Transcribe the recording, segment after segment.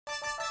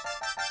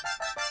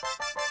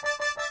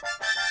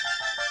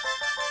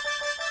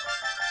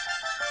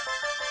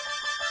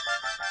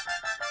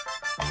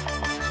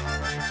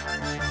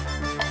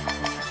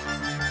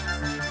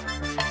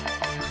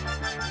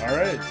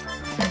Alright.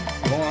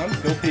 Go on.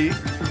 Go pee.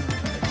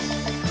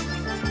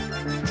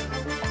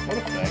 What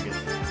a faggot.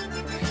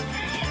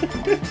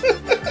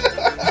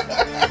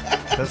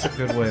 That's a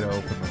good way to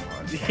open the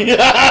podcast.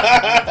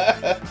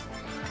 Yeah.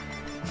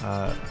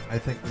 I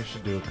think we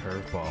should do a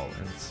curveball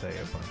and say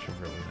a bunch of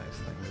really nice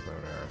things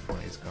about Arif when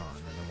he's gone,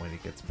 and then when he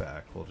gets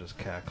back, we'll just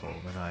cackle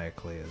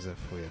maniacally as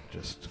if we had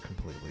just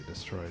completely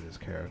destroyed his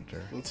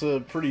character. It's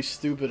a pretty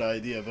stupid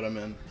idea, but I'm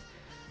in.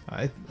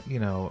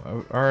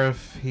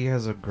 Arif, he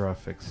has a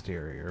gruff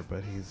exterior,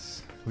 but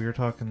we were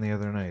talking the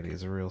other night,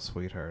 he's a real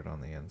sweetheart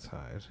on the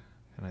inside,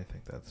 and I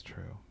think that's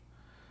true.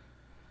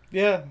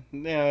 Yeah,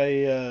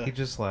 he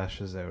just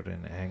lashes out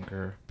in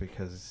anger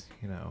because,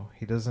 he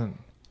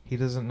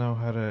doesn't know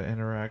how to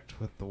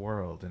interact with the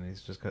world, and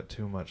he's just got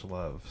too much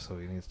love, so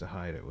he needs to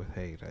hide it with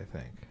hate, I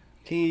think.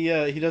 He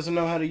doesn't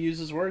know how to use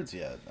his words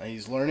yet.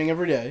 He's learning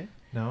every day.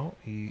 No,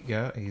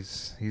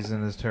 he's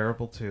in his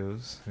terrible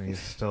twos, and he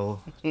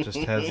still just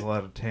has a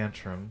lot of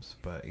tantrums,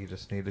 but you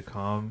just need to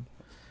calm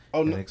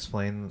and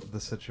explain the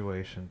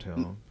situation to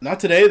him. Not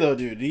today, though,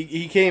 dude.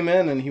 He came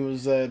in and he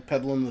was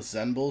peddling the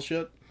Zen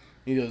bullshit.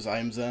 He goes,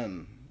 I'm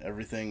Zen.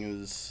 Everything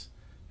is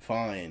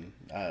fine.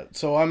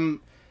 So I'm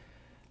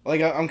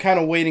kind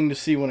of waiting to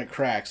see when it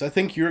cracks. I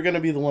think you're going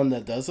to be the one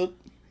that does it.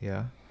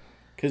 Yeah.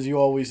 Because you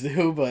always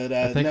do, but...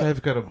 I think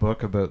I've got a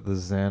book about the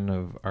Zen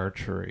of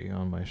archery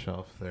on my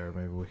shelf there.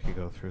 Maybe we could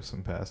go through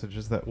some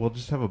passages. We'll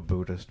just have a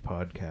Buddhist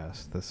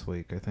podcast this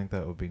week. I think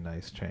that would be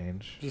nice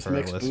change. Just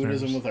mix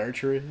Buddhism with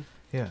archery?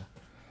 Yeah.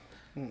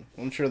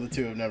 I'm sure the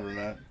two have never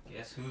met.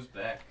 Guess who's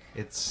back?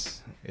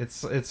 It's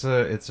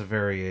a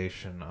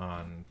variation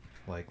on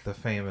the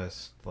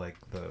famous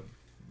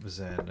the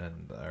Zen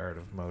and the art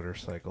of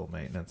motorcycle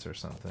maintenance or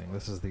something.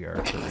 This is the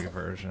archery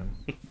version.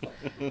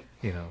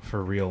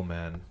 For real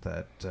men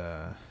that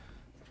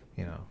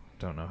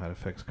don't know how to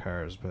fix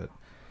cars, but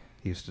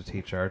used to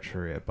teach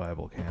archery at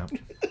Bible camp.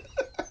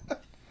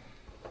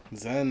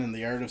 Zen and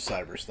the art of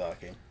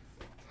cyberstalking.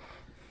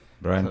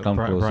 Brian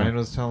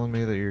was telling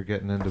me that you're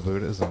getting into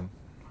Buddhism.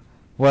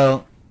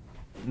 Well,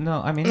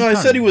 no, I mean... No, I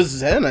said he was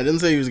Zen. I didn't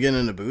say he was getting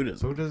into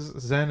Buddhism.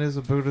 Zen is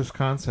a Buddhist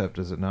concept,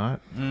 is it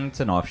not? It's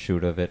an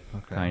offshoot of it,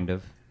 okay. Kind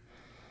of.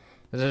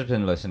 I've just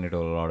been listening to a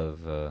lot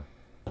of...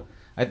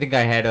 I think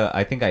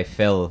I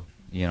fell,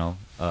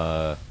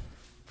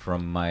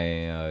 from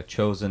my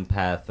chosen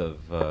path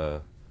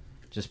of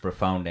just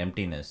profound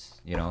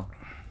emptiness,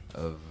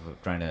 of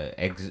trying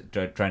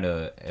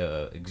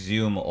to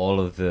exhume all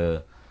of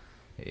the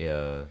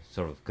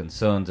sort of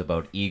concerns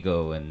about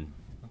ego and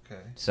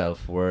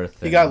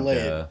self-worth. He got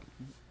laid.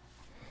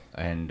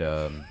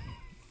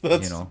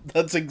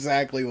 That's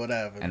exactly what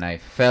happened. And I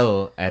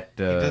fell at...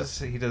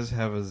 He does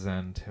have a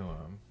Zen to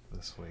him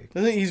this week.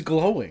 I think he's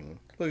glowing.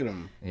 Look at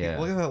him. Yeah.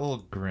 Look at that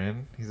little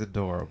grin. He's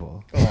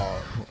adorable.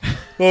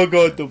 Oh,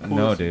 God, the pussy.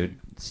 No, dude.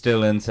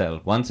 Still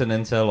incel. Once an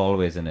incel,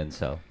 always an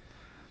incel.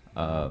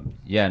 I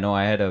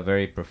had a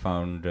very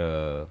profound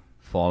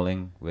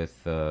falling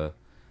with the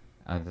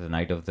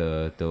night of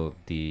the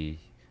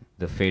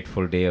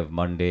fateful day of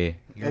Monday.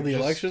 The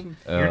election?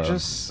 You're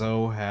just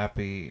so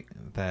happy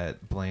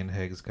that Blaine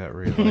Higgs got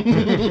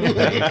reelected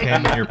that you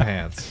came in your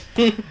pants.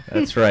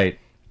 That's right.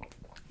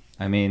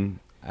 I mean,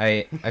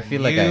 I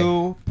feel like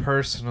you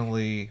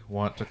personally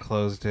want to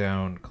close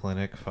down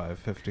Clinic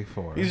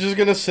 554. He's just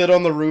gonna sit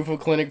on the roof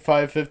of Clinic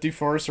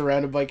 554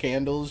 surrounded by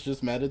candles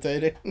just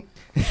meditating.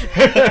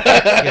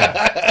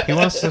 Yeah. He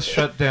wants to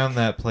shut down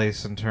that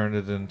place and turn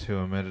it into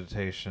a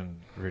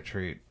meditation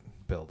retreat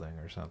building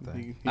or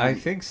something. I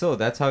think so.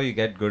 That's how you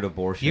get good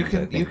abortions. You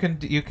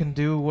can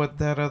do what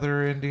that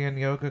other Indian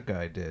yoga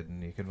guy did,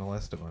 and you can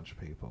molest a bunch of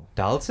people.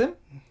 Dalsim?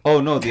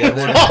 Oh no, the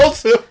other one.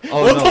 Dalsim?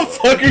 What the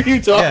fuck are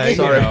you talking?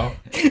 Sorry.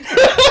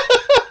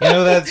 You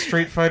know that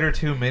Street Fighter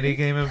 2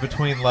 minigame in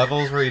between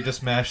levels where you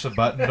just mash the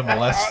button to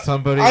molest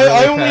somebody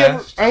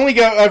I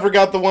ever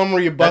got the one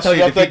where you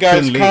busted up that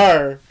guy's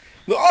car.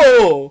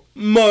 Oh,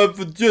 my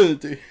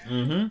virginity.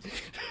 Mm-hmm.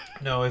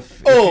 No,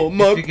 if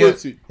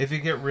you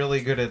get really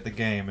good at the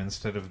game,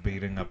 instead of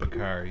beating up a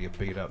car, you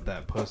beat up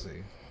that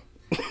pussy.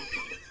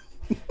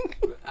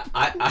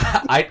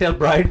 I tell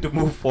Brian to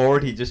move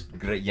forward. He just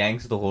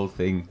yanks the whole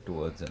thing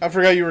towards him. I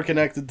forgot you were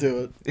connected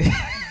to it.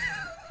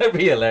 It'd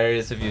be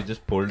hilarious if you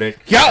just pulled it.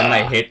 Yeah. And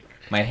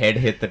my head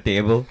hit the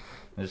table.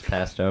 I just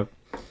passed out.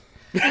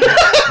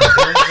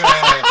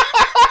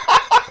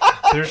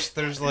 There's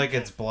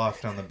it's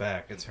blocked on the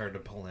back. It's hard to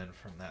pull in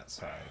from that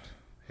side.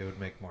 It would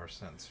make more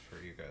sense for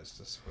you guys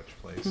to switch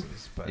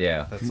places, but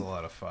that's a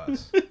lot of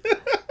fuss.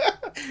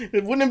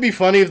 Wouldn't it be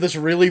funny if this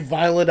really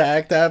violent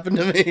act happened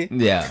to me?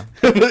 Yeah.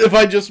 If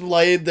I just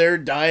laid there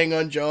dying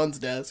on John's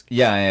desk.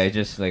 Yeah, I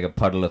just like a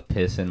puddle of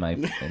piss in my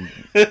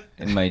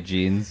in my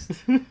jeans.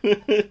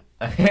 And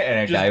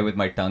I die with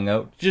my tongue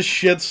out. Just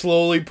shit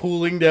slowly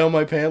pooling down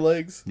my pant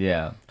legs.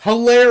 Yeah.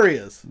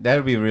 Hilarious. That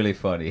would be really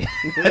funny.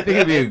 I think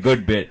it'd be a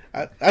good bit.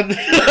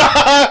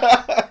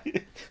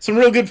 Some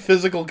real good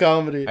physical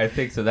comedy. I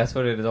think so. That's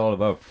what it is all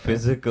about.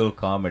 Physical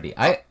comedy.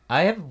 I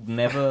have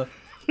never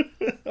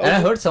And I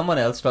heard someone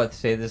else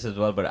say this as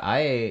well, but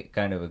I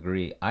kind of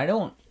agree. I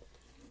don't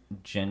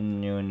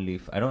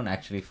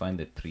actually find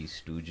the Three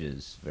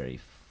Stooges very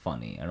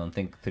funny. I don't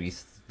think the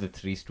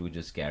Three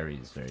Stooges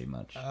carries very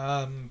much.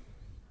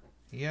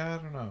 Yeah, I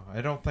don't know. I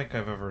don't think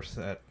I've ever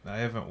I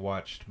haven't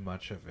watched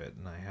much of it,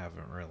 and I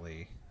haven't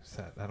really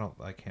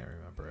I can't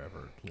remember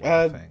ever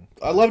laughing.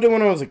 I loved it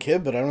when I was a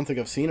kid, but I don't think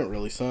I've seen it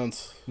really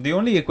since. The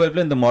only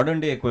the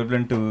modern day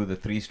equivalent to the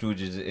Three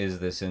Stooges is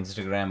this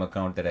Instagram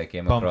account that I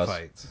came Bum across.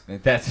 fights. I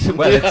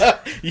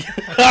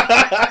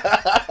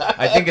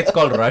think it's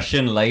called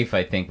Russian Life,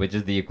 which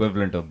is the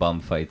equivalent of bum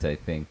fights, I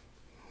think.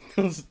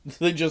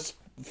 They just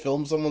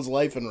film someone's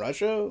life in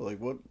Russia? Like,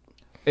 what?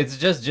 It's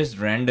just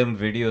random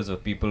videos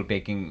of people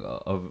taking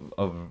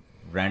of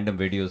random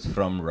videos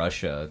from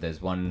Russia. There's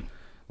one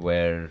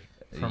where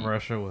From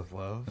Russia with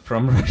Love.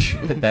 From Russia.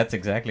 That's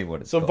exactly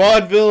what it's so called.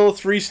 vaudeville,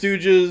 Three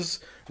Stooges,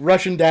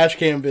 Russian dash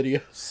cam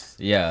videos.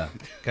 Yeah.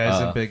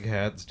 Guys in big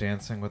hats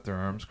dancing with their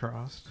arms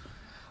crossed.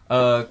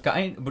 But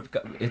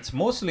it's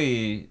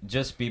mostly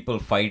just people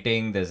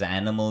fighting. There's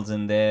animals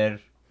in there.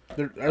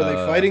 Are they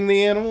fighting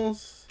the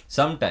animals?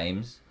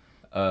 Sometimes.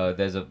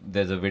 There's a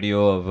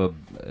video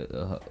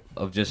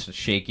of just a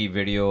shaky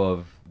video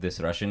of this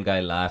Russian guy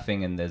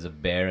laughing, and there's a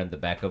bear in the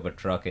back of a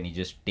truck, and he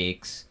just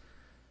takes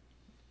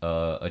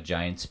a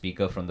giant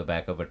speaker from the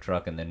back of a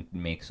truck and then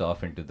makes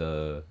off into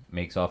the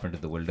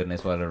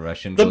wilderness while a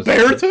Russian The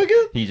bear took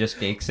it? He just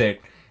takes it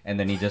and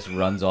then he just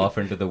runs off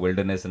into the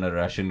wilderness, and a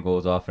Russian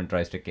goes off and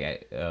tries to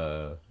get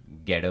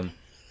him,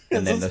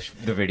 and then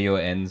the video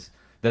ends.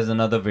 There's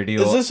another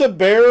video. Is this a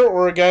bear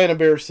or a guy in a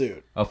bear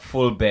suit? A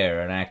full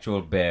bear, an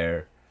actual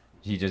bear.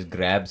 He just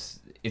grabs.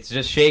 It's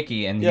just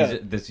shaky, and you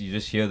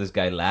just hear this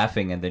guy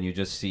laughing, and then you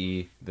just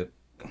see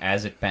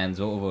as it pans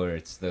over,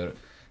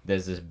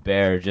 there's this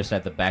bear just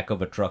at the back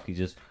of a truck. He's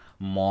just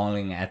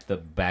mauling at the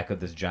back of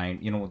this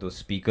giant, those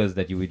speakers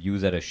that you would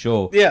use at a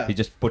show. Yeah. He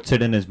just puts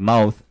it in his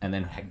mouth and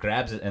then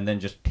grabs it and then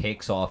just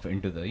takes off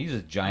he's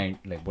a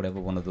giant, like whatever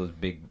one of those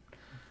big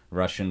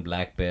Russian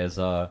black bears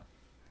are.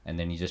 And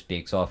then he just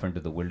takes off into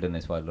the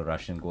wilderness while the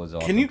Russian goes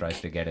off and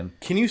tries to get him.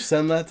 Can you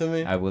send that to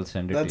me? I will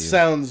send it to you. That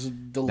sounds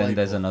delightful. Then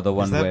there's another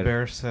one Is that where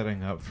bear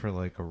setting up for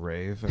like a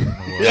rave in the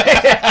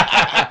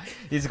woods?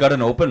 he's got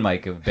an open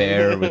mic, a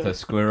bear with the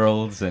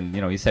squirrels, and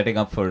he's setting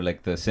up for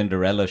like the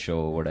Cinderella show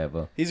or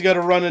whatever. He's got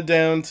to run it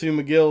down to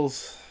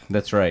McGill's.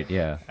 That's right,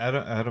 yeah.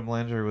 Adam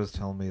Landry was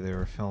telling me they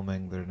were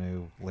filming their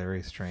new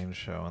Larry Strange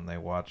show, and they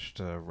watched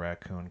a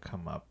raccoon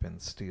come up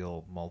and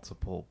steal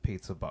multiple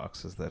pizza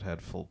boxes that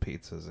had full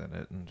pizzas in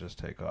it and just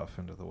take off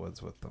into the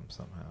woods with them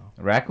somehow.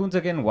 Raccoons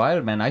are getting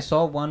wild, man. I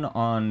saw one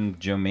on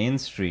Germain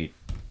Street,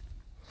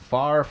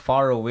 far,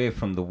 far away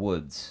from the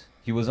woods.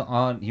 He was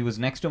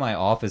next to my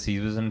office. He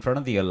was in front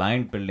of the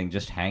Aligned building,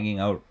 just hanging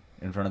out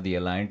in front of the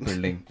Aligned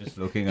building, just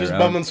looking just around.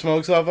 Just bumming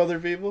smokes off other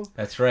people?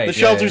 That's right. The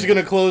shelter's going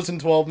to close in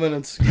 12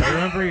 minutes. I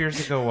remember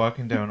years ago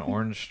walking down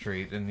Orange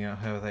Street, and you know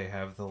how they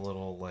have the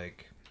little,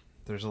 like,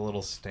 there's a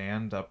little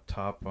stand up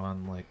top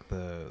on, like,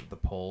 the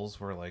poles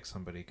where, like,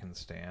 somebody can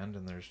stand,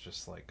 and there's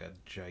just, like, a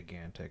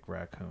gigantic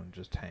raccoon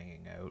just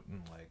hanging out,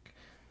 and, like,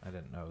 I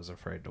didn't know. I was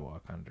afraid to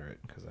walk under it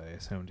because I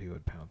assumed he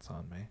would pounce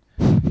on me.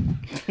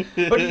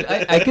 But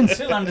I can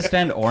still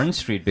understand Orange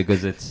Street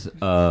because it's...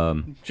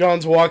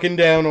 John's walking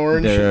down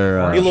Orange.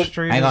 Orange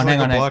Street is like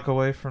a block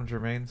away from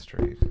Germain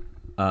Street.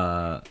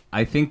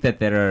 I think that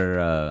there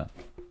are...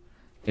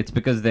 it's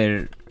because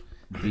they're...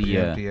 Did you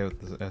empty out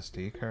the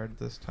SD card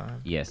this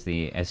time? Yes,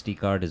 the SD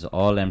card is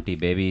all empty,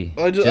 baby.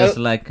 Just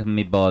like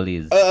me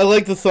ballies. I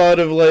like the thought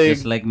of, like...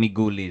 Just like me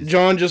ghoulies.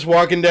 John just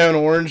walking down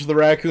Orange, the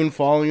raccoon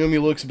following him. He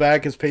looks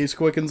back, his pace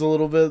quickens a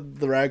little bit.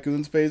 The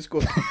raccoon's pace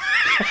quickens.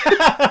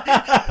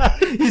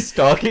 He's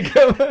stalking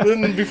him.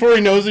 Then before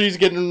he knows it, he's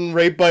getting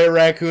raped by a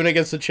raccoon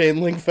against a chain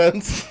link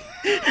fence.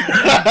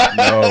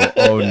 No,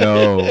 oh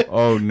no,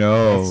 oh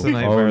no. That's a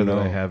nightmare that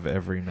I have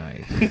every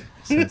night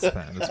since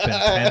then. It's been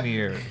 10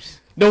 years.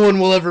 No one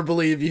will ever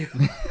believe you.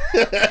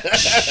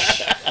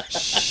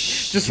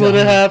 Just let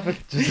it happen.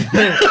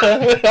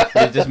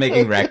 You're just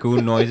making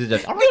raccoon noises.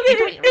 Just...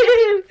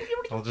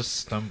 I'll just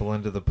stumble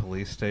into the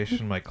police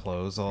station, my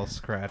clothes all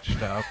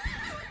scratched up.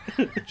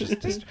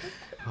 Just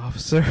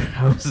officer,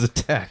 I was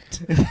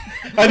attacked.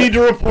 I need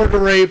to report a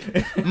rape.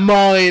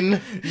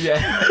 Mine.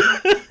 Yeah.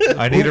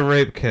 I need a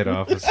rape kit,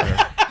 officer.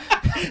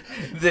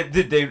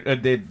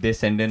 They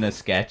send in a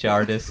sketch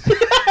artist.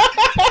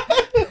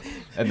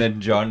 And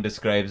then John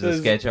describes the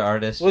sketch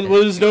artist. What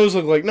does his nose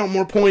look like? No,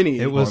 more pointy.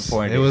 It was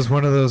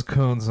one of those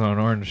cones on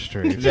Orange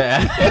Street.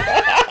 Yeah.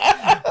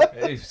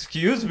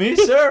 Excuse me,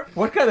 sir?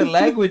 What kind of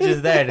language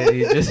is that? And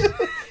he just...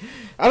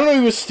 I don't know,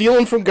 he was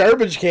stealing from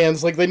garbage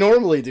cans like they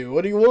normally do.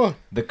 What do you want?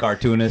 The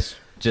cartoonist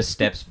just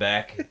steps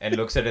back and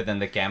looks at it,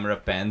 and the camera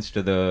pans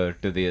to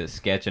the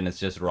sketch, and it's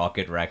just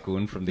Rocket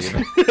Raccoon from the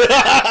event.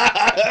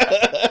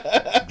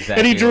 Exactly,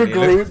 and he drew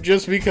Groot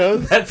just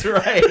because? That's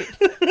right.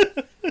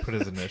 Put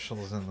his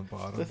initials in the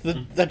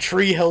bottom. The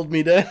tree held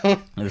me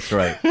down. That's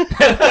right.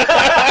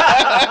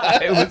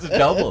 It was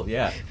double,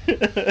 yeah.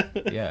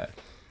 Yeah.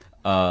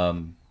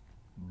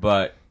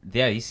 But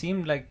yeah, he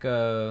seemed like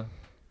I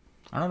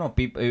don't know.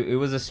 People, it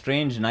was a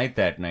strange night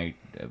that night.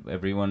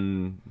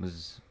 Everyone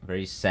was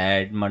very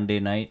sad Monday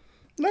night,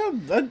 No,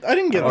 I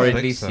didn't get or that. at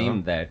think least so.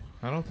 seemed that.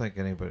 I don't think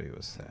anybody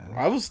was sad.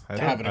 I was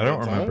having a I don't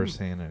good remember time.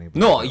 seeing anybody.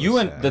 No, that you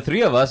was and sad. the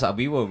three of us,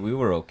 we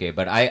were okay.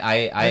 But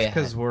I That's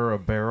because we're a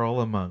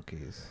barrel of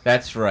monkeys.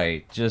 that's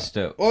right. Just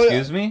Well,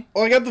 excuse me.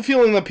 Well, I got the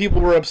feeling that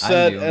people were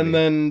upset I'm the only- and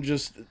then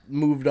just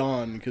moved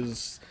on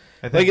because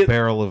I think Like it-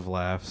 barrel of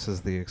laughs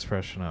is the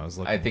expression I was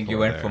looking for. I think you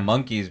went there. for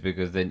monkeys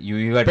because then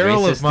you had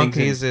Barrel racist of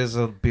Monkeys things. is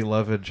a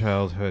beloved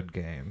childhood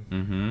game.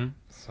 Mm-hmm.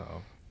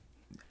 So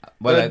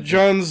Well,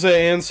 John's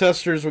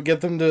ancestors would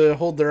get them to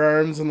hold their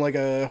arms in like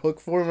a hook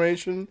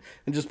formation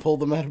and just pull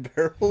them out of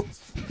barrels,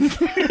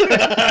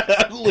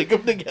 link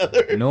them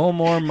together. no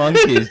more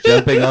monkeys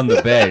jumping on the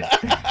bed.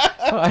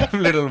 5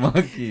 little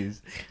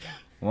monkeys.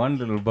 One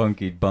little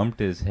monkey bumped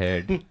his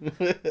head.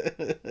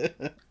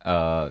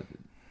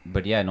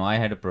 But yeah, no, I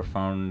had a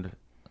profound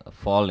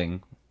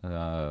falling.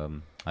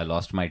 I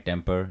lost my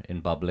temper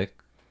in public.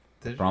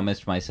 did you?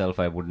 Promised myself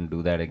I wouldn't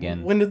do that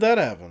again. When did that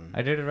happen?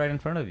 I did it right in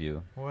front of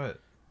you. What?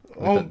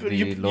 Oh, the- but the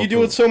you do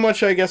local- it so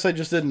much. I guess I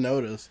just didn't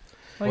notice.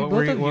 Like, What both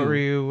were, you, of what you. were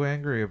you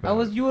angry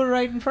about? You were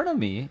right in front of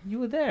me. You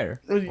were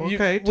there.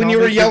 Okay. when tell you me,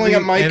 were give yelling me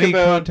at Mike any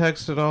about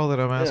context at all that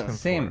I'm asking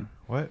Same.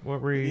 for.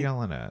 What were you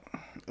yelling at?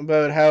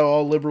 how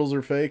all liberals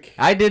are fake.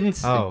 I didn't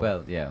say, Oh.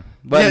 well, yeah.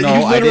 But Yeah, no,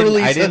 you I didn't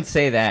literally I said- didn't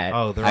say that.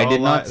 Oh, they're I all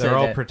did not say they're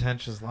all that.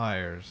 pretentious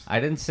liars. I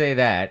didn't say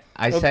that.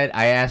 I Oh. said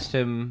I asked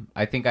him.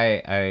 I think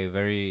I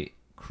very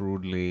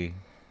crudely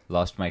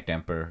lost my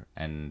temper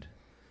and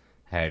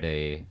had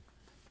a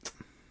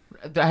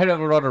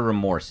lot of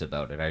remorse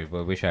about it. I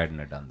wish I hadn't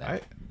have done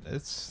that.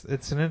 It's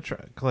an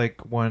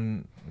like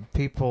when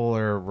people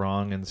are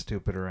wrong and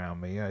stupid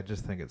around me. I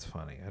just think it's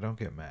funny. I don't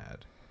get mad.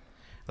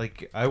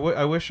 Like I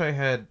wish I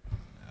had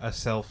a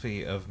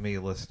selfie of me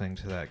listening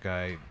to that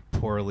guy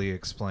poorly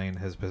explain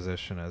his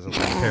position as a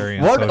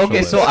libertarian. What?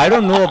 Okay, so socialist. I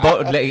don't know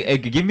about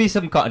give me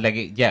some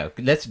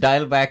let's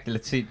dial back.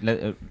 Let's see.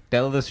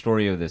 Tell the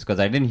story of this because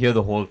I didn't hear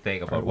the whole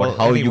thing about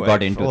how you anyway,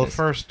 got into well, this.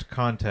 first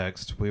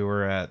context, we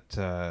were at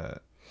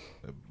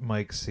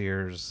Mike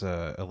Sears'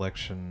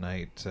 election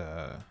night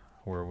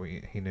where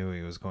he knew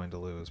he was going to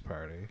lose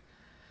party.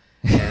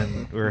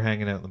 And we were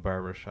hanging out in the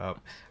barber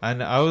shop,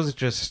 and I was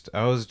just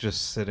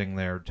sitting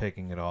there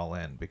taking it all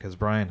in because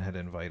Brian had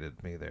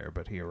invited me there,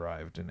 but he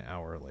arrived an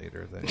hour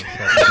later than he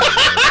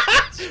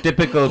said.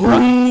 Typical.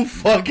 Who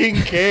fucking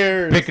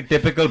cares?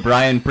 Typical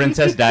Brian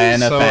Princess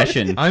Diana So,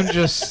 fashion. I'm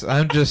just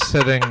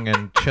sitting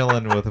and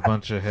chilling with a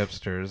bunch of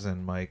hipsters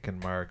and Mike and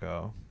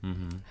Margot.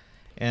 Mm-hmm.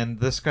 And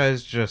this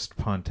guy's just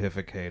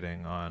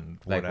pontificating on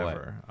Like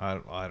whatever.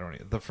 I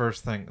don't. The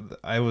first thing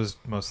I was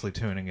mostly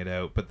tuning it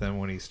out, but then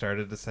when he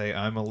started to say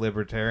I'm a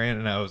libertarian,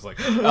 and I was like,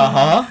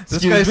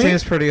 this guy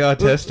seems pretty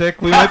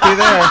autistic. We might be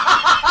there.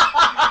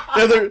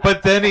 Yeah,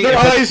 But then he. their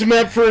eyes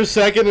met for a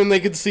second, and they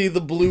could see the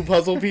blue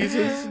puzzle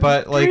pieces.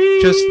 But like,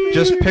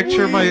 just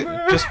picture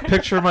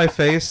my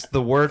face.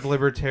 The word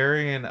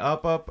libertarian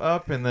up,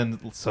 and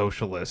then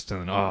socialist,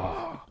 and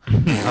boo.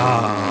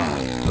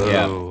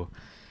 Yeah.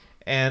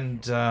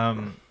 And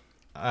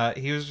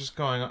he was just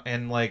going,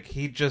 and like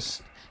he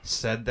just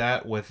said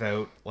that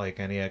without like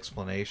any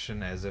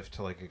explanation, as if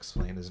to like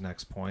explain his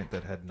next point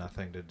that had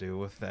nothing to do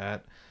with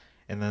that.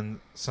 And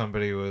then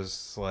somebody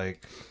was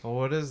like, "Well,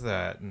 what is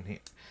that?" And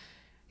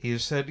he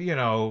said,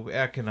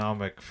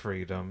 economic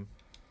freedom.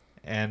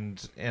 And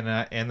then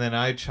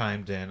I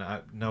chimed in.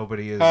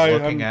 Nobody is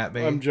looking at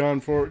me. I'm John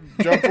Ford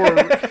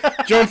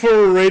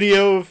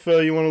Radio. If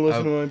you want to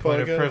listen to my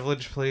Point of podcast.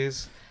 privilege,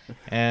 please.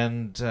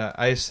 And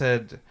I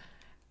said,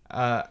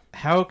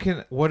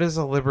 what is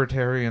a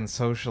libertarian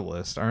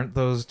socialist? Aren't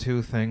those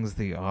two things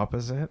the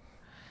opposite?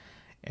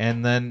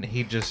 And then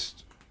he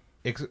just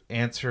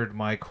answered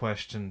my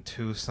question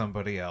to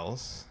somebody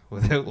else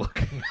without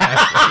looking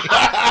at me.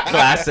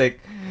 Classic.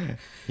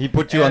 He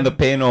put you on the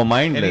pay no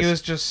mind And list. he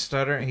was just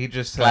stuttering. He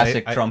just said,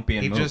 Classic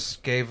Trumpian He move.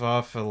 just gave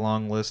off a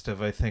long list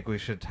of, I think we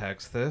should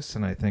tax this,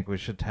 and I think we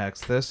should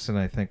tax this, and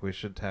I think we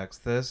should tax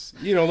this.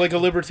 Like a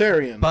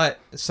libertarian. But,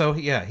 so,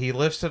 yeah, he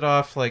listed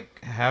off,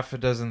 like, half a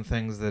dozen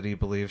things that he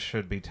believes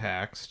should be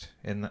taxed,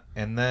 and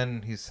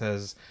then he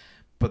says,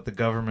 but the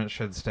government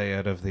should stay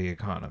out of the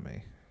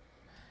economy.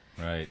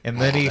 Right. And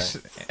then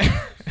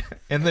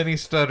and then he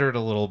stuttered a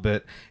little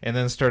bit, and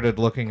then started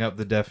looking up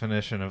the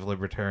definition of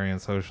libertarian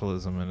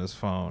socialism in his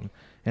phone,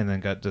 and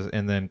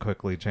then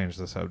quickly changed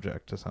the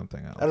subject to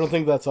something else. I don't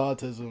think that's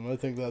autism. I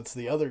think that's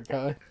the other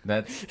guy.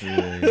 That's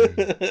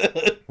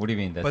the... What do you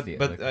mean? That's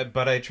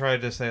But I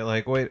tried to say,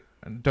 like, wait,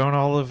 don't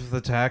all of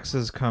the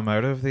taxes come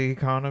out of the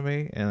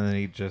economy? And then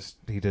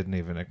he didn't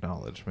even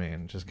acknowledge me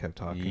and just kept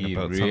talking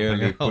about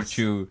something else.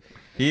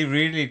 He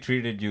really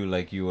treated you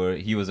like he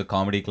was a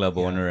comedy club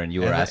owner and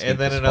you were asking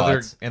for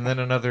spots. And then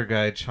another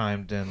guy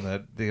chimed in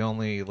that the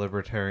only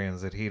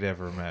libertarians that he'd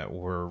ever met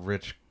were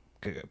rich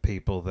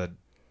people that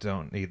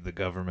don't need the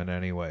government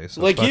anyway.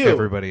 So like fuck you.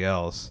 everybody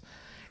else.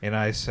 And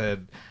I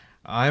said,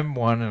 I'm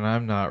one and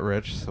I'm not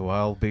rich, so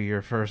I'll be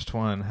your first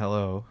one.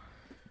 Hello.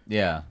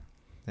 Yeah.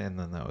 And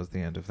then that was the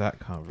end of that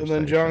And conversation.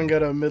 then John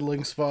got a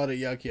middling spot at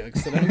Yuck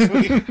Yucks the next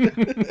week.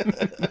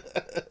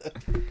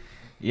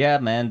 Yeah,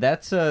 man,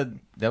 that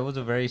was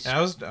a very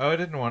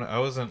I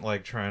wasn't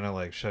like trying to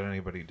like shut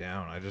anybody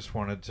down. I just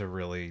wanted to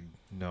really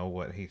know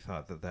what he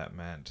thought that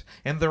meant.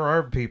 And there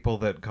are people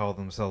that call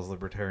themselves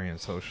libertarian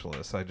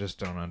socialists. I just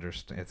don't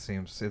understand. It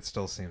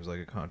still seems like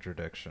a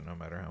contradiction no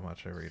matter how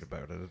much I read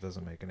about it. It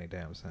doesn't make any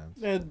damn sense.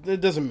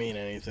 It doesn't mean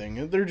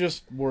anything. They're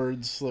just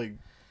words like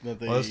that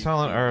they... Well, I was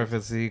telling Arif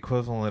it's the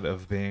equivalent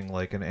of being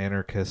like an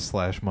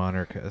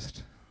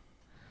anarchist/monarchist.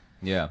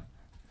 yeah.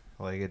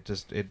 Like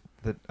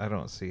I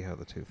don't see how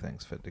the two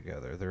things fit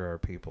together. There are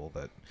people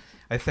that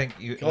I think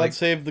you God like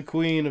save the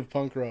queen of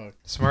punk rock.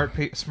 smart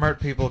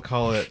people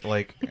call it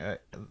like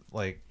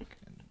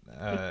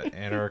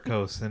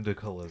anarcho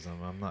syndicalism.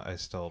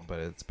 But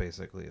it's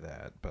basically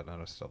that. But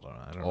I still don't.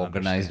 I don't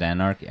Organized understand.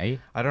 anarchy. Eh?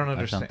 I don't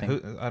understand.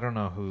 something? I don't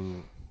know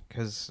who.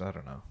 Because I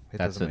don't know.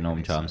 That's a doesn't make Noam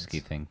any Chomsky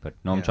sense. thing, but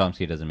Noam Yeah.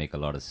 Chomsky doesn't make a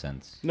lot of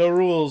sense. No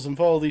rules and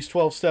follow these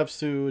 12 steps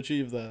to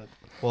achieve that.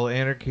 Well,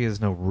 anarchy is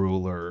no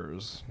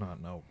rulers,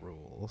 not no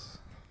rules.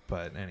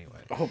 But anyway.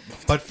 Oh,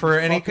 But for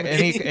any fuck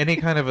me. any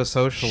kind of a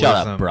socialism.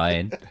 Shut up,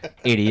 Brian.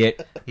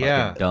 Idiot.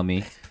 Yeah. Fucking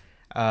dummy.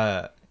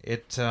 But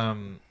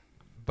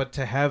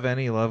to have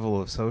any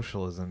level of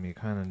socialism, you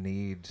kind of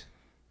need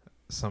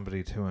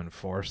somebody to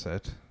enforce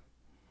it,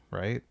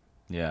 right?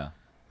 Yeah.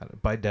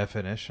 By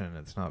definition,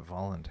 it's not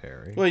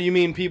voluntary. Well, you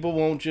mean people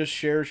won't just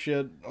share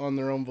shit on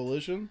their own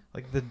volition?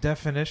 Like the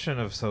definition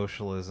of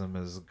socialism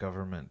is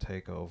government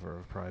takeover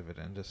of private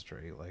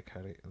industry. Like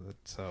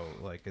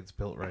like it's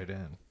built right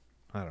in.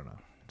 I don't know.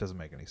 It doesn't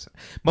make any sense.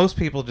 Most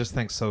people just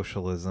think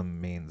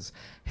socialism means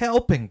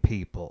helping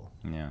people.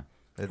 Yeah.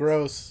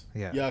 Gross.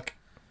 Yeah. Yuck.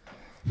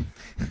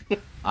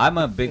 I'm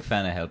a big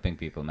fan of helping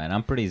people, man.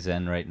 I'm pretty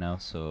zen right now,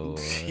 so...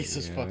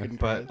 Jesus yeah. fucking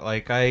But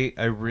Christ. like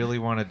I really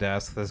wanted to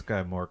ask this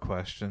guy more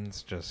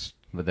questions. Just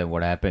But then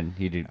what happened?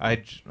 He did...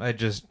 I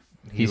just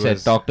He said,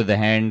 was- talk to the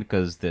hand,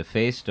 because the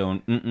face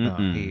don't... No,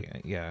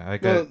 I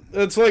got Well,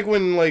 it's like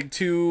when like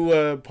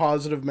two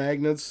positive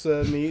magnets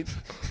meet,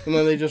 and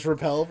then they just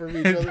repel from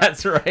each other.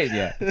 That's right,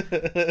 yeah.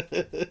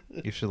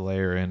 You should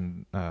layer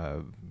in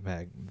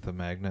the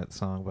Magnet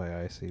song by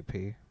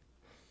ICP.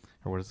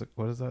 Or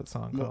what is that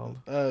song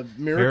called?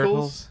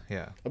 Miracles?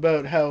 Yeah.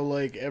 About how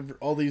like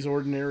all these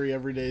ordinary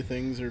everyday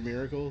things are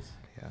miracles.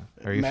 Yeah.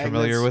 Are you Magnets-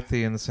 familiar with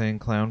the Insane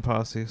Clown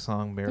Posse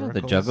song Miracles?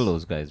 The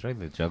Juggalos guys, right?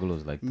 The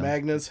Juggalos like them.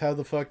 Magnets, how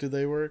the fuck do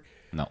they work?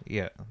 No.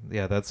 Yeah,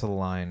 that's a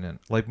line. And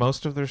like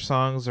most of their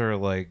songs are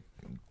like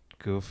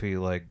goofy,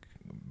 like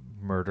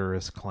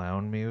murderous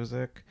clown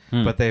music.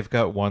 But they've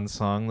got one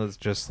song that's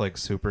just like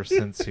super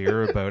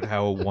sincere about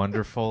how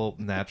wonderful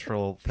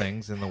natural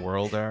things in the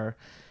world are.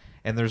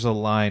 And there's a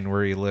line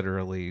where he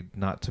literally,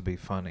 not to be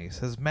funny,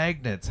 says,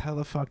 "Magnets, how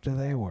the fuck do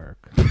they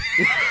work?"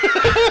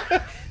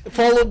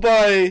 Followed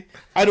by,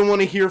 I don't want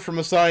to hear from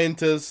a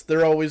scientist.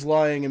 They're always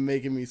lying and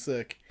making me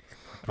sick.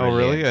 Oh,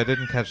 really? Brilliant. I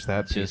didn't catch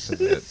that piece Just-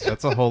 of it.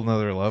 That's a whole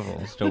nother level.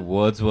 Just a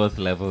Wordsworth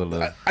level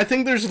of... I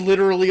think there's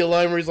literally a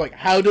line where he's like,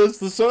 how does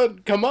the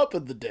sun come up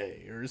in the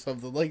day? Or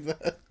something like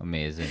that.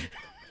 Amazing.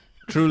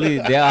 Truly,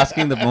 they're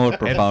asking the more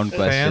profound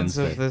And questions. fans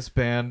of like- this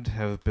band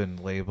have been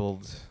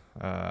labeled,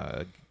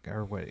 are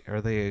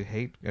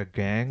they a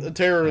gang? A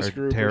terrorist Or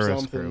group or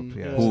terrorist something. group,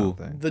 yeah, Yeah. Who?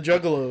 something. The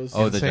Juggalos.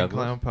 Oh, the Insane Juggalos?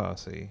 Clown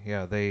Posse.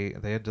 Yeah, they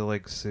had to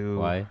like sue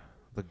Why?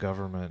 the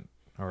government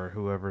or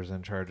whoever's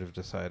in charge of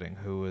deciding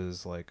who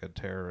is like a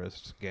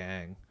terrorist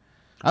gang.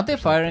 Aren't they or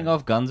firing something.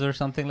 off guns or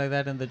something like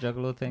that in the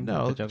Juggalo thing?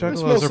 No, The It's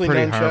Juggalos are mostly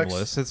pretty nunchucks.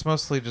 harmless. It's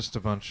mostly just a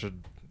bunch of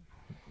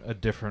a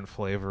different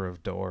flavor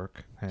of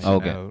dork hanging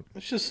Okay. out.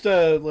 It's just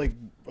like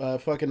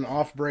fucking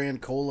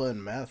off-brand cola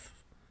and meth.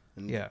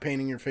 And Yeah.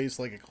 painting your face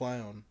like a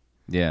clown.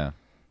 Yeah.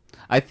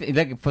 I think,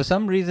 like, for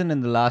some reason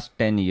in the last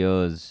 10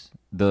 years,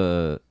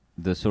 the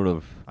sort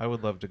of... I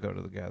would love to go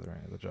to the gathering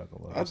of the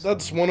Juggalos.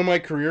 That's one of my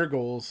career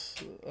goals,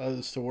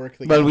 is to work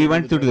the Well, we Gathering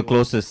went of to the Juggalos.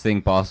 closest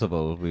thing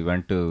possible. We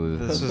went to...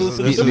 This This is-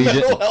 is a we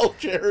mental just- health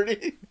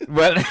charity.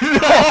 Well,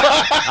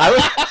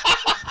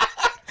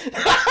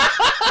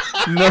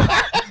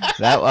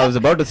 I was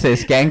about to say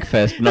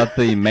Skankfest, not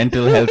the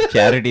mental health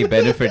charity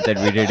benefit that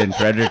we did in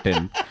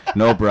Fredericton.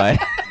 No, Brian.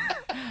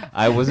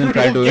 I wasn't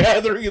trying to...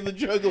 Gathering of the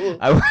Juggalos.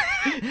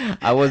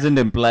 I wasn't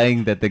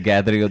implying that the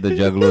gathering of the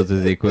Juggalos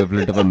is the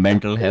equivalent of a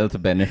mental health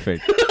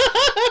benefit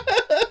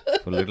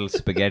for little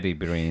spaghetti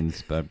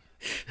brains, but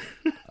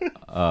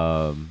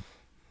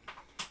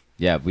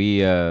yeah,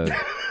 we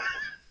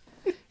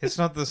It's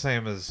not the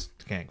same as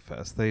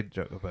Skankfest. They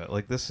joke about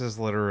like this is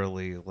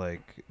literally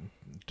like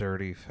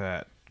dirty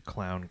fat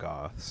clown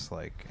goths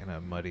like in a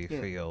muddy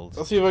field.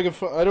 I'll see if I can.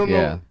 I don't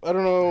Yeah. know. I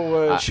don't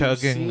know. If you've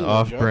Chugging seen a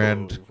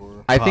off-brand- Juggalo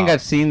before. I think Pop.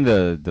 I've seen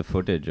the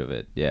footage of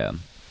it, yeah.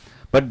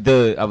 But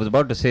I was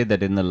about to say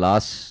that in the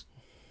last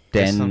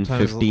They 10,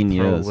 sometimes 15 throw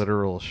years.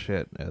 literal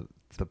shit at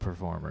the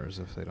performers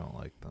if they don't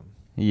like them.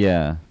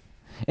 Yeah.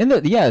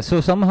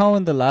 So somehow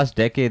in the last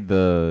decade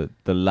the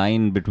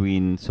line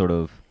between sort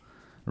of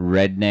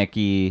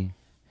rednecky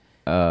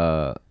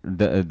the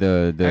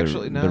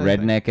Actually, the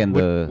redneck and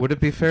would it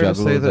be fair to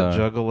say juggalos that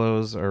are-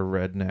 juggalos are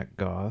redneck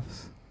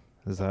goths?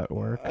 Does that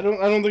work? I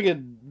don't think it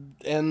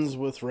ends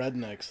with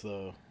rednecks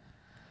though.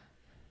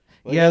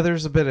 Like, Yeah,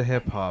 there's a bit of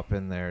hip hop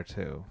in there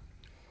too.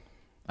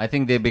 I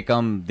think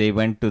they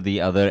went to the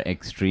other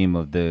extreme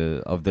of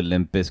the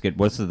Limp Bizkit.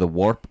 What's the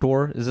Warp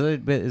Tour? Is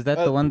that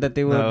the one that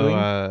they were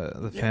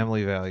doing? The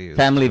Family Values.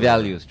 Family tour.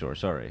 Values Tour.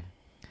 Sorry.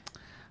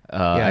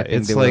 Yeah, I think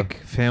it's they were- like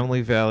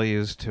Family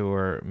Values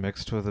tour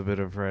mixed with a bit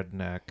of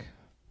redneck,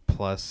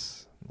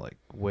 plus like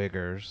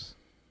wiggers.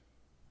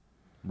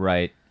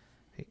 right.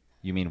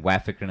 You mean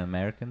African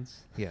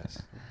Americans?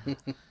 Yes,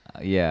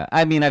 Yeah.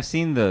 I mean, I've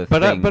seen the.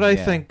 but thing, I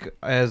yeah. think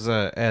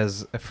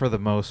as for the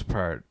most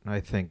part, I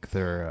think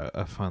they're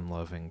a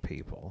fun-loving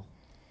people,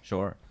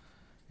 Sure.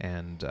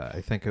 and I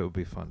think it would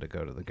be fun to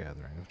go to the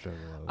gathering of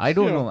juggalos. I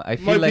don't Yeah, know. I my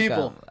feel like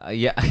people.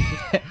 yeah,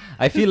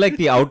 I feel like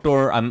the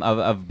outdoor.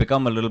 I've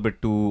become a little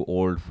bit too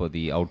old for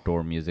the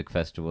outdoor music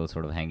festival,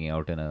 sort of hanging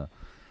out in a.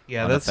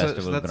 Yeah, on a that's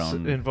festival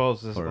ground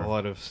involves for- a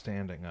lot of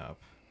standing up.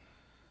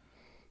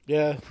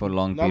 Yeah. for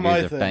long Not my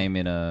periods of thing. time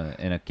in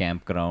a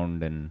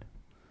campground and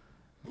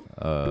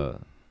that's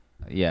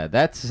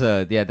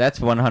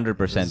 100%.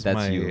 This is That's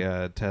my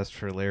you. test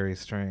for Larry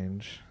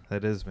Strange.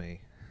 That is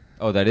me.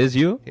 Oh, that is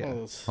you. Yeah, Oh,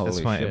 that's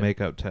Holy my shit.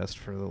 makeup test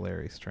for the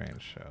Larry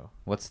Strange show.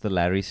 What's the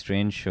Larry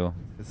Strange show?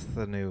 It's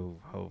the new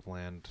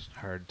Hoveland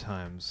Hard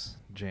Times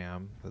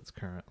jam that's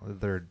currently.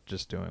 They're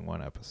just doing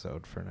one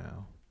episode for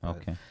now. but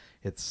Okay.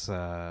 It's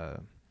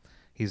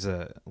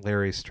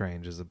Larry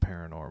Strange is a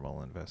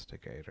paranormal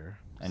investigator.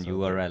 And So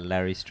you are they're-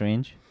 Larry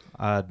Strange.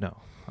 No.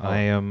 Oh. I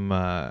am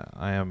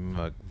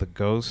the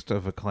ghost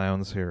of a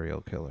clown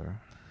serial killer.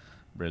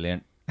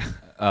 Brilliant.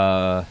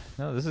 No,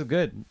 this is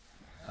good.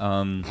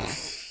 I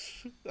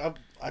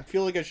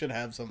feel like I should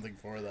have something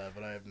for that,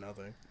 but I have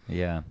nothing.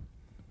 Yeah.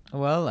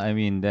 Well, I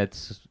mean,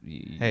 that's.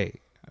 Hey,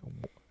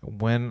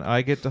 when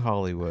I get to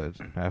Hollywood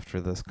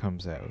after this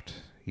comes out,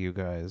 you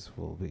guys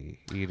will be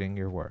eating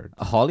your words.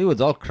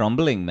 Hollywood's all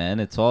crumbling, man.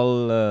 It's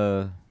all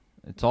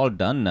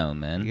done now,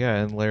 man. Yeah,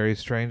 and Larry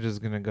Strange is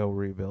gonna go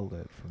rebuild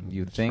it from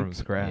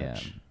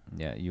scratch.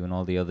 Yeah, you and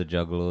all the other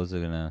juggalos are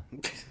gonna.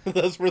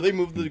 That's where they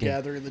moved the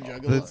gathering of the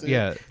Juggalos.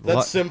 Yeah,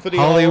 That's Symphony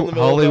Hall in the middle of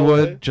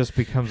Hollywood LA. just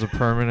becomes a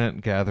permanent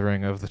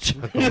gathering of the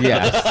Juggalos.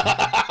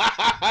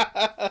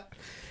 Yes.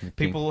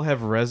 People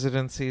have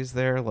residencies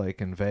there, like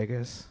in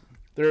Vegas.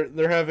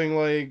 They're having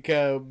like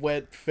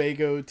wet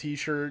Fago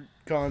T-shirt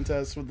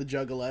contests with the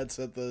Juggalettes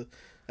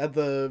at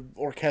the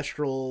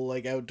orchestral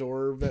like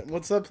outdoor event.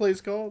 What's that place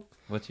called?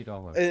 What's you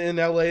talking about? In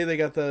LA, they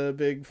got the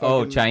big. Oh,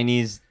 fucking-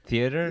 Chinese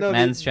theater? No,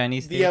 Man's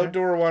Chinese the theater?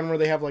 outdoor one where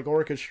they have like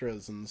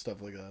orchestras and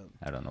stuff like that.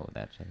 I don't know what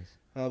that is.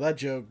 Oh, that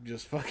joke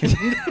just fucking.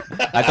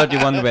 I thought you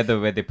won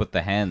where they put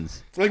the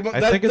hands. like I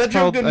that, think that it's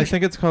joke called. didn't I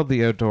think it's called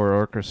the Outdoor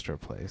Orchestra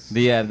Place.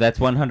 Yeah, that's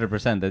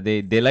 100%. That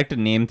they like to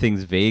name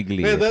things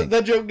vaguely. Yeah, I think.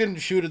 that joke didn't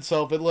shoot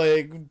itself. It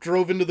like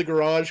drove into the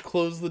garage,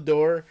 closed the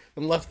door,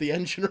 and left the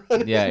engine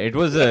running. Yeah, it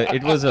was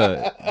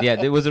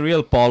a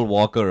real Paul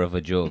Walker of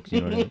a joke.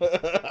 You know what I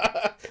mean?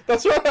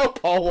 That's not how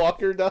Paul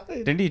Walker died.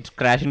 Didn't he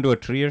crash into a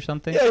tree or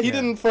something? Yeah, he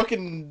didn't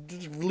fucking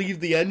just leave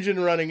the engine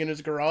running in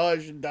his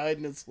garage and died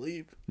in his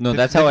sleep. No, Did-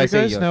 that's did how I you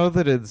say. guys know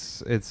that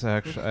it's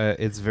actually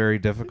it's very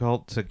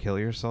difficult to kill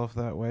yourself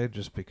that way,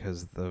 just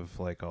because of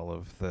like all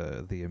of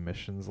the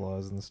emissions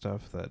laws and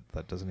stuff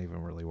that doesn't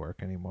even really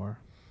work anymore.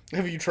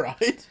 Have you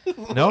tried?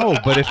 No,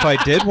 but if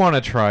I did want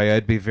to try,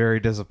 I'd be very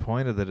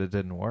disappointed that it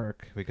didn't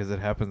work, because it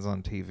happens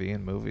on TV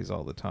and movies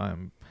all the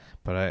time.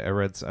 But I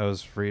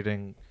was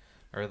reading,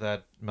 or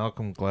that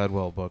Malcolm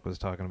Gladwell book was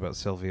talking about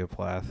Sylvia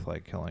Plath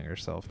like killing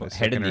herself by Head in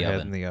sticking her the head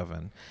oven. in the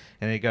oven,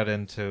 and he got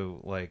into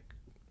like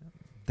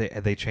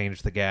they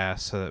changed the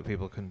gas so that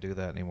people couldn't do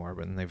that anymore.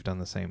 But they've done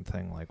the same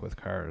thing like with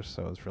cars,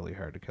 so it's really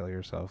hard to kill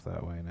yourself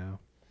that way now.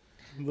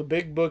 The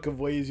big book of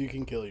ways you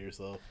can kill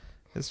yourself.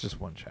 It's just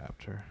one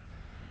chapter.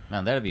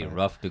 Man, that'd be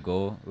rough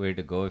way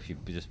to go if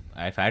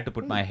I had to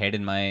put my head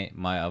in my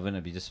oven,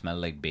 it'd just smell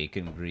like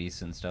bacon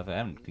grease and stuff. I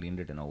haven't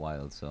cleaned it in a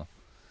while, so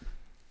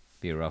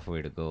be a rough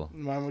way to go.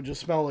 Mine would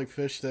just smell like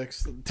fish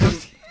sticks.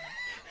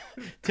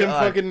 Tim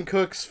fucking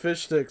cooks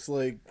fish sticks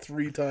like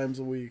 3 times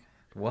a week.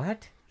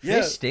 What?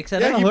 Yeah. Fish sticks? I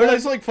Yeah, never he heard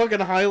buys of. like fucking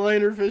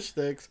Highliner fish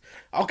sticks.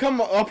 I'll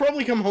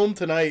probably come home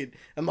tonight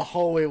and the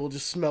hallway will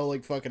just smell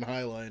like fucking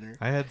Highliner.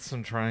 I had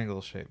some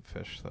triangle-shaped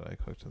fish that I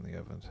cooked in the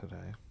oven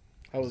today.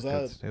 How was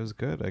that? It was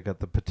good. I got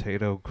the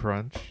potato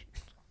crunch.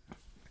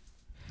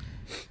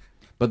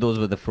 But those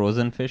were the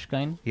frozen fish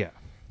kind? Yeah.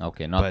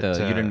 Okay, not But,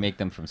 you didn't make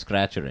them from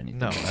scratch or anything.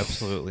 No,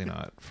 absolutely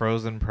not.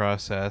 Frozen,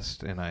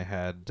 processed, and I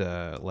had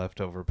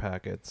leftover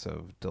packets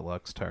of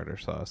deluxe tartar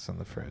sauce in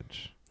the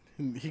fridge.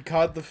 He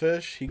caught the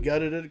fish, he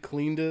gutted it,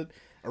 cleaned it,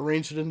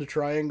 arranged it into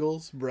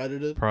triangles,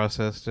 breaded it.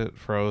 Processed it,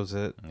 froze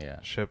it, Yeah.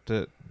 shipped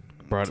it,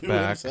 brought it to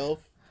back,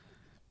 himself.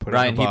 put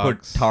Brian, it in he a put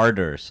box.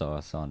 tartar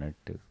sauce on it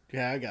too.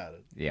 Yeah, I got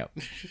it. Yep.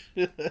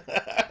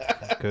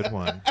 Good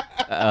one.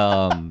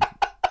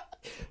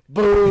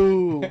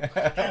 Boo!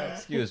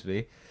 Excuse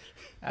me.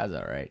 That's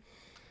all right.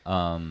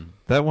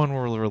 That one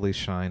will really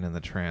shine in the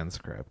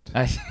transcript.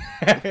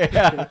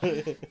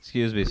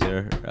 Excuse me,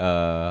 sir.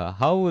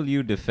 How will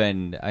you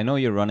defend? I know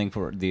you're running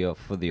for the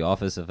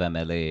office of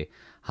MLA.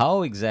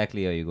 How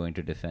exactly are you going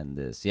to defend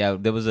this? Yeah,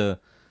 there was a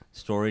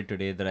story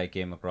today that I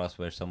came across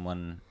where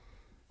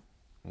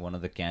one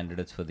of the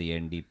candidates for the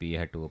NDP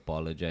had to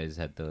apologize.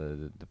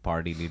 The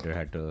party leader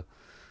had to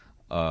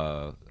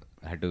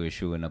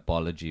issue an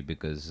apology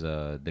because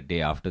the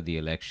day after the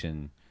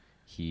election,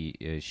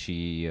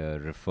 she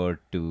referred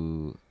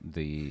to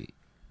the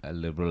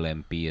Liberal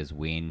MP as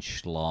Wayne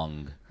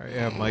Schlong.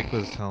 Yeah, Mike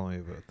was telling me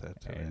about that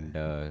today.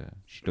 And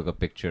she took a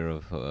picture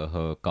of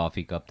her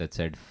coffee cup that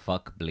said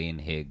 "Fuck Blaine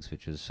Higgs,"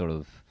 which was sort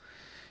of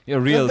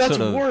real. That's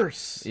sort of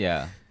worse.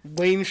 Yeah.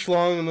 Wayne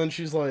Schlong, and then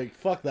she's like,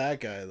 "Fuck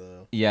that guy,"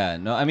 though. Yeah.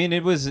 No, I mean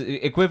it was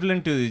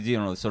equivalent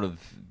to sort of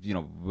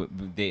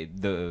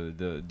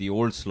the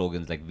old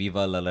slogans like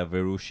 "Viva la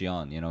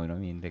Revolution." You know what I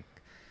mean? Like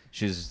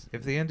she's.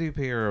 If the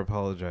NDP are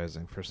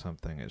apologizing for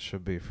something, it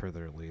should be for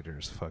their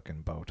leader's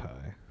fucking bow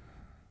tie.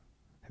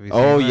 Have you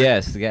seen that?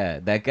 Yes, yeah,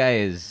 that guy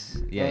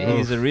is. Yeah,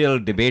 he's a real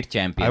debate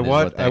champion.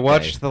 I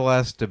watched the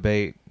last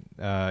debate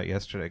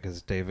yesterday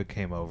because David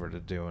came over to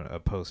do a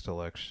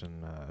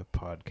post-election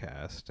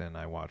podcast, and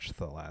I watched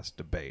the last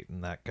debate,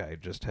 and that guy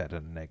just had a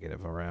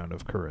negative round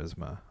of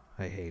charisma.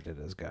 I hated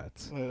his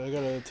guts. Wait, I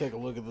gotta take a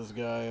look at this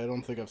guy. I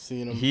don't think I've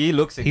seen him. He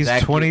looks He's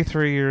exactly.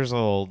 23 years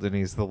old, and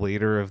he's the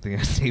leader of the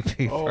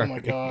NDP Oh party. my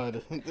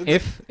god!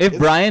 If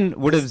Brian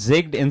would have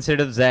zigged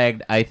instead of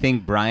zagged, I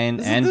think Brian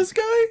Is and it this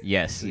guy?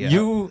 yes,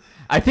 Yeah.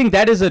 I think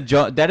that is a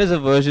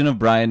version of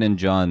Brian and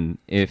John.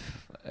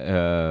 If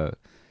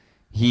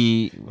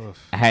he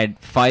Oof. had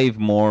 5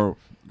 more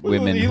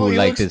women He who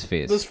liked looks- his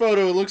face. This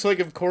photo, it looks like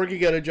if Corky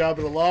got a job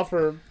at a law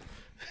firm.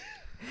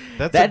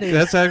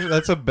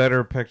 That's a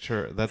better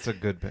picture. That's a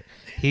good pic.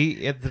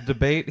 He at the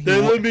debate.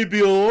 They let me be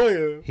a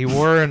lawyer. He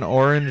wore an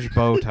orange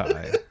bow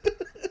tie.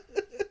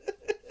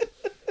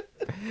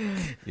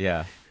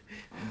 Yeah.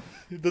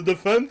 The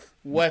defense?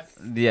 West.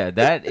 Yeah,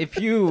 that if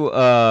you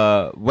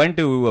went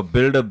to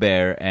build a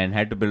bear and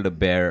had to build a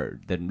bear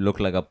that looked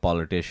like a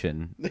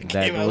politician,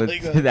 came out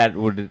like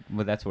that.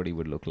 that's what he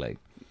would look like.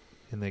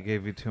 And they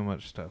gave you too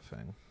much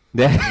stuffing.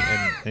 No.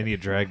 and you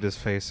dragged his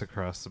face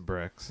across the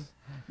bricks.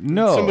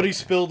 Somebody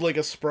spilled like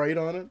a Sprite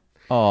on it.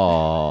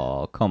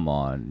 Oh, come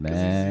on, 'Cause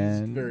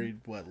man. he's very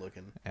wet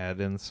looking.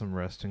 Add in some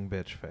resting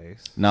bitch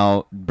face.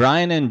 Now,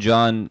 Brian and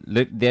John,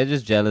 they're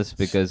just jealous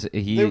because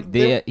he's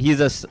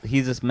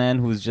a man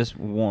who's just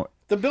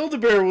The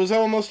Build-A-Bear was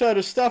almost out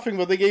of stuffing,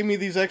 but they gave me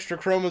these extra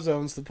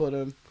chromosomes to put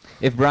in.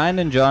 If Brian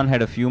and John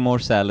had a few more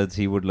salads,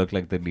 he would look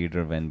like the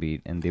leader of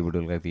NB, and they would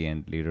look like the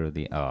leader of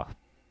the. Oh,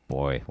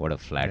 boy, what a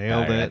flat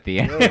Nailed tire it. at the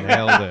end.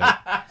 Nailed it.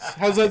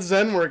 How's that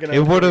Zen working out?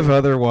 It would have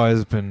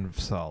otherwise been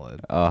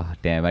solid. Oh,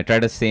 damn. I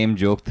tried the same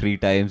joke 3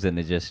 times and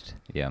it just,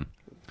 yeah.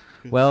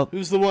 Well,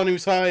 Who's the one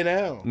who's high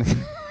now?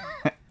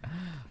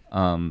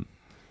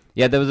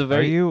 yeah, there was a Are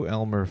very... you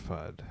Elmer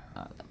Fudd?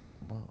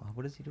 Well,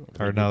 what does he do?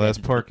 Or no, that's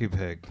Porky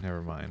Pig.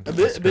 Never mind. A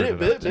bit,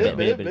 Screwed it up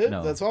too.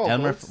 No. That's all,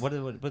 Elmer, folks.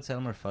 what's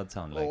Elmer Fudd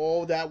sound like?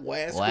 Oh, that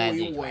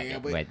wascally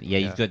wabbit. Yeah,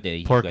 he's got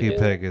the... Porky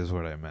Pig is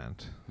what I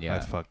meant. Yeah. I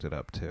fucked it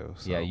up too.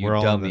 So Yeah, you we're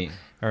all in dummy.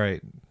 all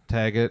right,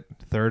 tag it.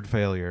 Third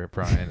failure,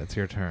 Brian. It's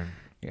your turn.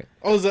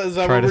 Oh, is that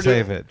Try what to we're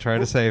save doing? it. Try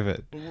to save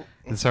it.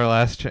 It's our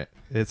last chance.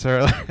 It's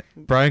our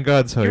Brian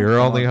Godso, your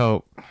only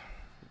hope.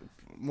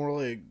 More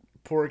like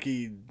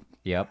Porky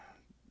Yep.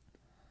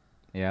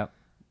 Yeah.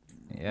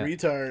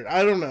 retard.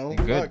 I don't know.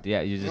 Good. Fuck. Yeah,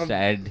 you just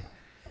add...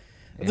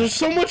 Yeah. There's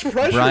so much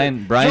pressure.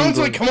 Brian John's goes-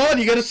 like, come on,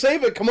 you gotta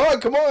save it. Come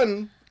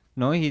on.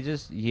 No, he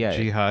just... Yeah.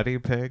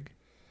 Jihadi Pig?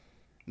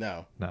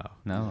 No. No.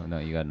 No,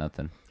 you got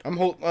nothing. I'm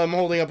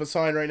holding up a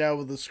sign right now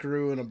with a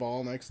screw and a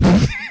ball next to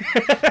it.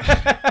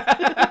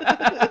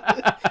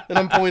 And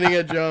I'm pointing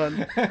at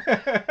John.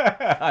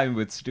 I'm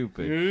with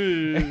stupid.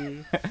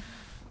 Ooh.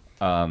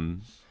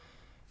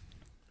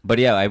 But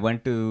yeah, I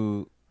went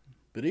to...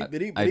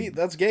 Biddy.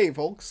 That's gay,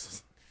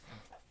 folks.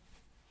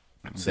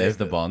 There's Saved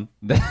the it. bomb.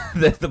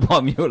 There's the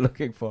bomb you were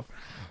looking for.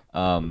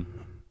 The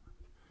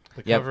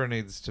Yep. cover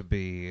needs to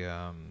be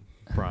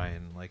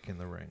Brian, like in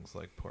the rings,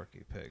 like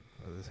Porky Pig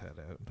with his head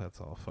out. That's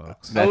all,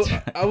 folks. I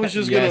was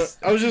just Yes.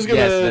 gonna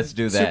Yes, let's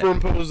do that.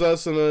 superimpose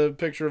us in a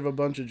picture of a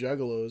bunch of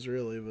juggalos,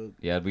 really, but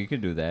Yeah, we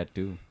could do that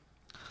too.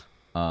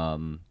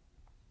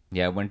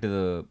 Yeah, I went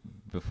to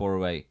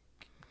before I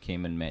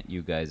came and met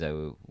you guys, I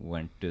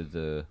went to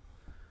the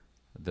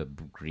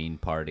Green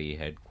Party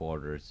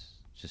headquarters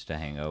just to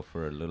hang out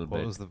for a little What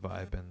bit. was the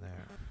vibe in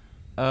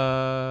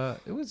there?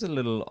 It was a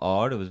little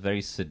odd. It was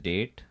very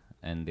sedate,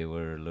 and they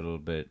were a little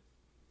bit.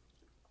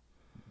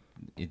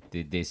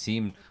 They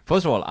seemed.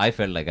 First of all, I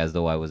felt like as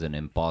though I was an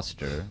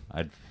imposter.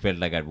 I felt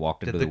like I'd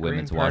walked into Did the the Green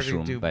women's Party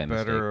washroom do by better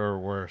mistake. or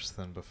worse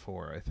than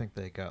before? I think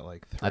they got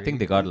like 3. I think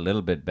they got a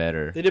little bit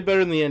better. they did better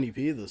than the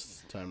NDP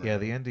this time. Yeah,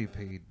 around. the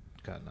NDP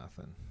got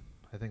nothing.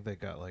 I think they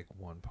got like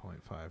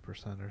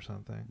 1.5% or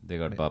something. They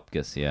got Ma-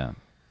 bupkis, yeah.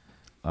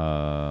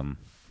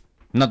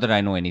 Not that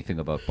I know anything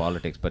about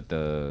politics, but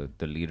the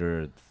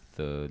leader,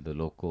 the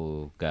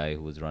local guy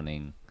who was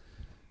running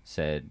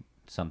said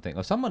something,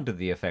 or someone to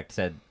the effect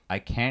said, I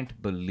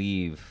can't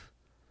believe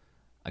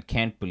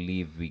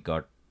we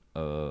got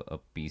a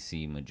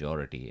PC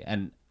majority.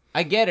 And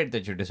I get it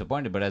that you're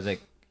disappointed, but I was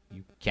like,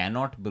 you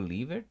cannot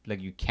believe it?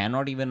 Like, you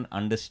cannot even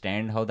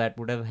understand how that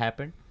would have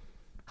happened?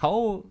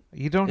 How?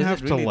 You don't Is it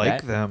have really to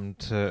like that? them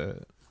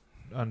to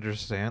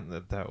understand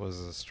that was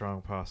a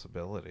strong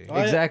possibility.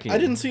 Exactly. I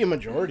didn't see a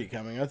majority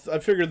coming. I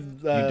figured.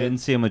 You didn't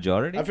see a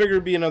majority? I figured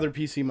it'd be another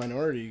PC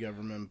minority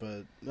government,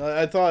 but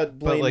I thought.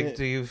 But blaming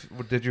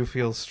like, did you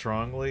feel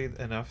strongly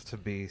enough to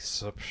be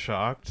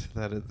shocked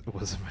that it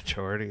was a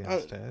majority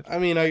instead? I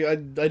mean, I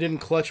didn't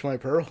clutch my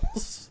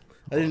pearls.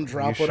 I didn't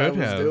drop You what I should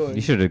was have. doing.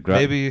 You should have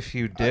Maybe if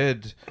you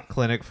did,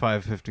 Clinic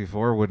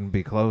 554 wouldn't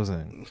be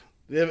closing.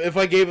 If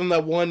I gave him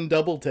that one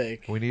double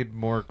take. We need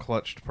more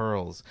clutched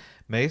pearls.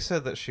 May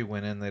said that she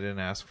went in, they didn't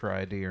ask for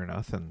ID or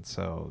nothing,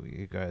 so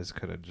you guys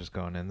could have just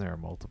gone in there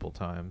multiple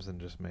times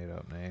and just made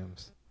up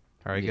names.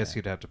 Or I guess Yeah.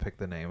 you'd have to pick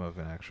the name of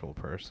an actual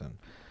person.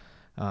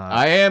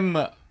 I am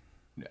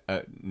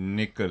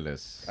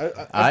Nicholas.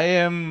 I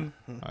am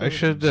I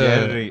should.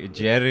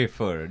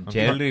 Jerryford.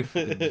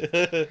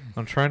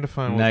 I'm trying to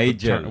find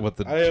Nigel. what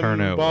the I am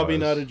turnout Bobby,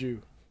 was. not a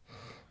Jew.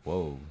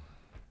 Whoa.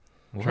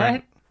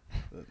 What?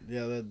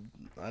 Yeah,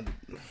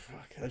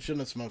 fuck, I shouldn't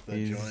have smoked that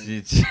joint.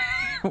 Is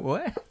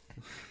what?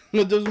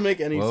 It doesn't make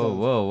any sense.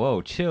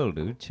 Whoa. Chill,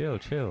 dude.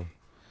 Chill.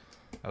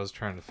 I was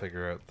trying to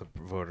figure out the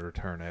voter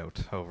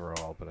turnout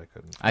overall, but I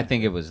couldn't. I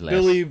think it was less.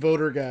 Billy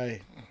voter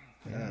guy.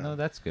 No,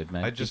 that's good,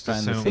 man. I Keep just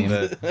trying the assumed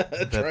same-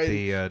 that Try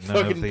the and none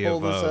of fucking the pull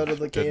this above out of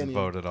the didn't canyon.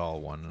 vote at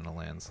all won in a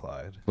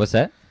landslide. What's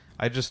that?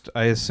 I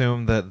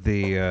assumed that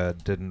the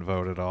didn't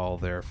vote at all,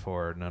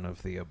 therefore none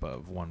of the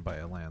above won by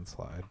a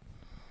landslide.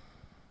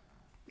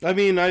 I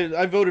mean,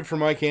 I voted for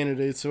my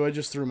candidate, so I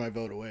just threw my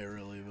vote away,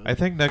 really. But I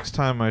think next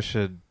time I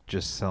should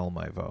just sell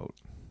my vote.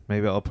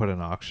 Maybe I'll put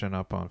an auction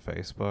up on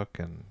Facebook,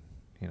 and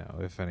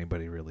if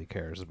anybody really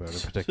cares about a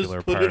particular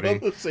just put it on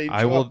party, the same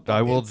I will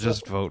John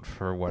just vote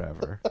for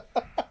whatever.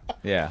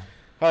 Yeah.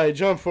 Hi,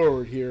 jump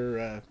forward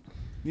here.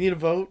 You need a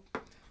vote?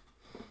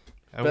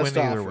 I Best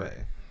win either offer.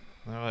 way.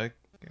 They're like,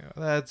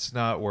 that's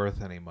not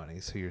worth any money.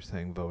 So you're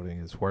saying voting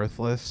is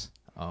worthless?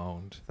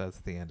 Owned. That's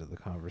the end of the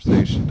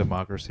conversation.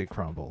 Democracy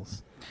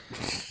crumbles.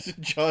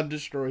 John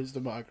destroys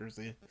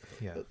democracy.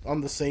 Yeah.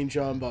 On the St.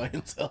 John buy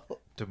and sell.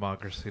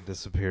 Democracy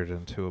disappeared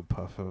into a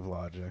puff of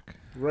logic.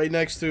 Right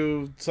next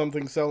to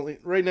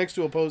right next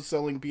to a post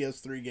selling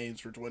PS3 games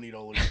for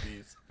 $20 a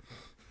piece.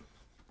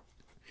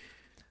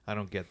 I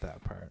don't get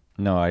that part.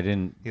 No, I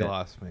didn't. He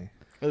lost me.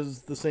 It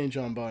was the St.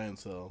 John buy and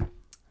sell.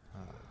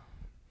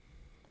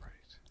 Right.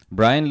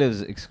 Brian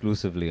lives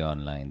exclusively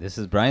online. This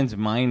is Brian's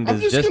mind I'm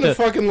is just just gonna a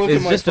fucking look at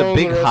it's my just a phone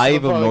big the rest of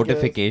hive the of podcast.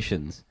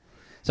 notifications.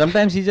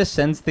 Sometimes he just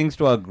sends things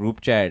to our group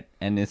chat,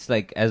 and it's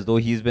like as though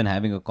he's been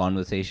having a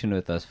conversation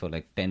with us for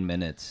like 10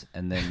 minutes,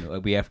 and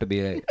then we have to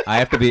be like, I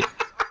have to be,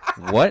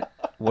 what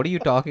are you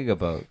talking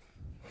about?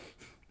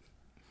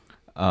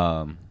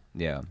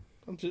 Yeah.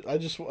 I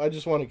just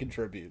want to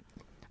contribute.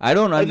 I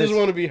don't I just understand.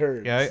 want to be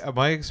heard. Yeah,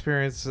 my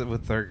experience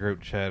with our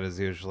group chat is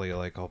usually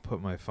like I'll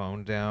put my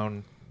phone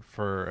down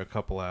for a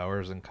couple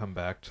hours and come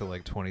back to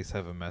like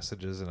 27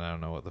 messages, and I don't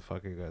know what the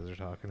fuck you guys are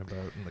talking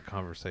about, and the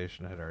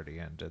conversation had already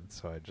ended,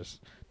 so I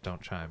just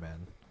don't chime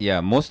in.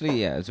 Yeah,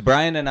 mostly, yeah. It's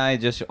Brian and I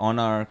just on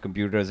our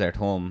computers at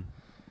home,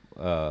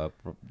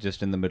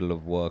 just in the middle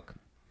of work.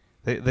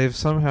 They've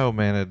somehow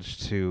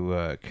managed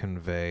to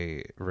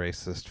convey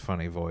racist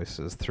funny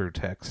voices through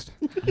text.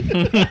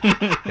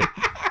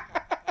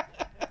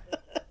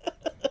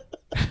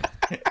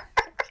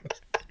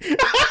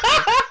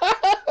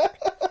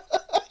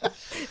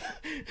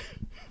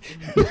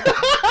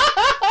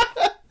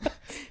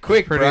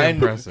 Quick, Pretty Brian.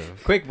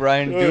 impressive. Quick,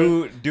 Brian.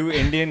 Do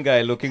Indian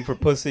guy looking for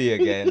pussy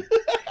again.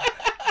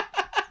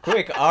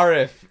 Quick,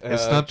 Arif.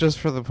 It's not just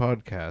for the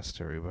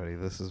podcast, everybody.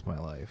 This is my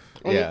life.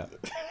 Yeah.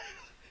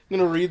 I'm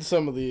gonna read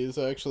some of these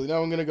actually.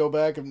 Now I'm gonna go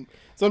back and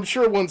so I'm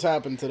sure one's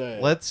happened today.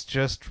 Let's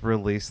just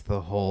release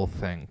the whole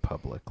thing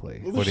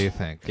publicly. What do you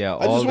think? Yeah.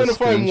 I All just the want to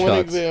find one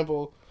screenshots.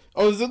 example.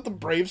 Oh, is it the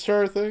Brave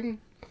Star thing?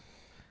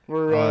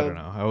 Where, I don't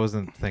know. I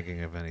wasn't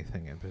thinking of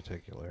anything in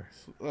particular.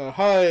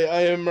 Hi,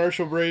 I am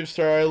Marshall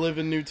Bravestar. I live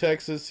in New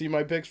Texas. See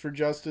my pics for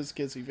justice.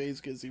 Kissy face,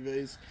 kissy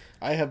face.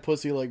 I have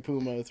pussy like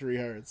Puma. 3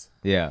 hearts.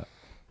 Yeah.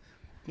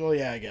 Well,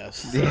 yeah, I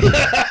guess.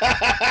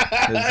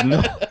 There's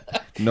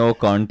no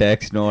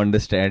context, no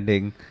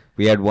understanding.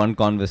 We had one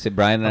conversation.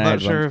 Brian and I'm I not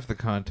had sure one. if the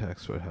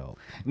context would help.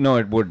 No,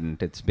 it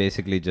wouldn't. It's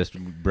basically just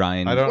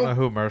Brian. I don't know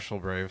who Marshall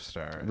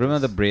Bravestar is. Remember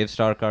the Brave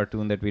Star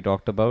cartoon that we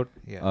talked about?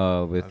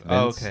 Yeah. With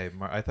Oh, Vince? okay.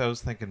 I thought I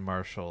was thinking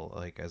Marshall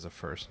like as a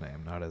first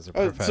name, not as a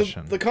So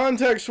profession. the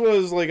context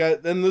was like,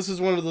 and this is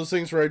one of those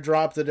things where I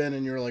dropped it in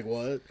and you're like,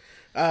 what?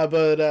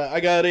 But I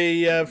got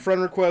a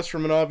friend request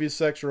from an obvious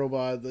sex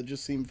robot that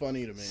just seemed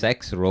funny to me.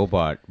 Sex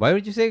robot. Why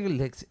would you say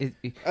like?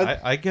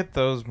 I get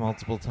those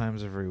multiple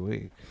times every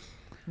week.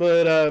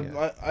 But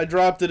Yeah. I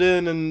dropped it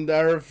in, and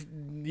Arif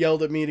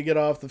yelled at me to get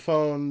off the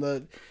phone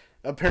that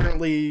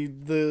apparently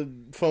the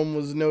phone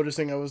was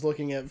noticing I was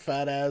looking at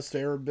fat-assed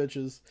Arab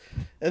bitches,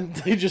 and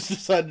they just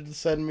decided to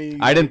send me...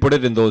 I didn't put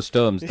it in those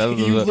terms. That was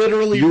You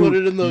literally put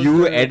it in those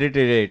You terms.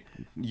 edited it.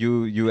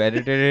 You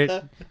edited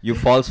it. You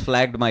false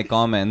flagged my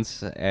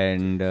comments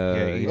and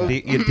You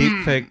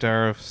deep faked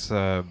Arif's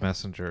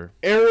messenger.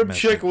 Arab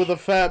message. chick with a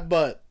fat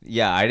butt.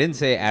 yeah, I didn't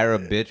say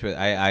Arab bitch. But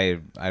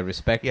I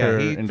respect Yeah, her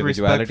he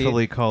individuality.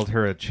 respectfully called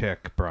her a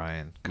chick,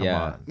 Brian. Come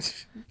Yeah. on.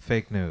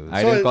 Fake news.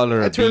 I didn't call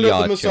her a I turned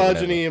up the biatch or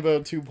misogyny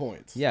about 2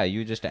 points. Yeah,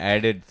 you just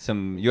added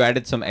some. You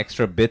added some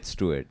extra bits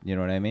to it. You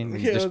know what I mean? You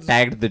Yeah, just that's-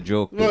 tagged the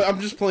joke. Well, I'm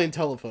just playing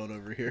telephone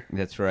over here.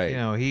 That's right. You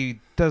know, he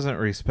doesn't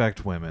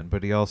respect women,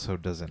 but he also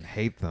doesn't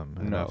hate them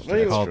No, enough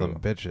that's to call true. them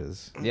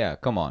bitches. Yeah,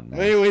 come on, man.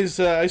 Anyways,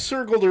 I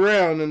circled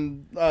around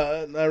and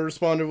I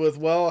responded with,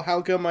 well,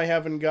 how come I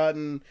haven't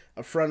gotten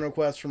a friend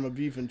request from a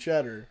Beef and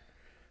Cheddar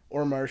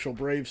or Marshall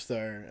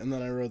Bravestar? And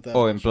then I wrote that.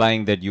 Oh,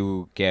 implying that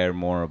you care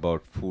more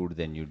about food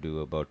than you do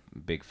about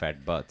big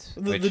fat butts.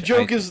 The which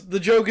joke I-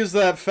 is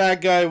that fat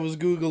guy was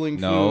Googling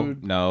no,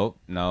 food. no.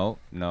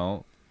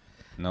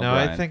 No,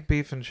 Brian. I think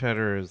beef and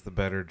cheddar is the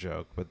better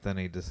joke, but then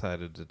he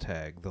decided to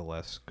tag the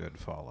less good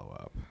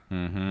follow-up.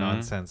 Mhm.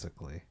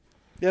 Nonsensically.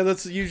 Yeah,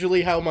 that's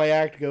usually how my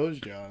act goes,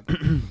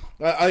 John.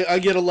 I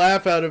get a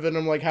laugh out of it and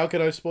I'm like, how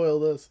can I spoil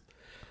this?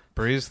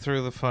 Breeze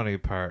through the funny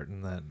part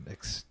and then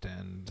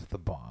extend the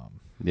bomb.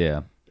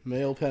 Yeah.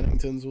 Male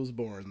Penningtons was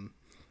born.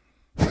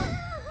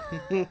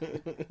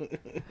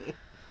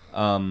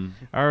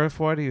 Arif,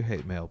 why do you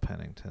hate male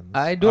Penningtons?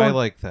 I don't- I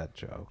like that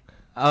joke.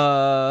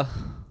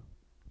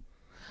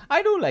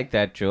 I do like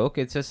that joke.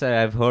 It's just that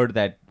I've heard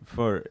that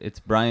it's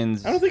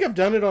Brian's. I don't think I've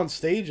done it on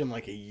stage in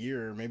like a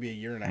year, maybe a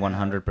year and a half.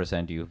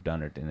 100% you've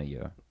done it in a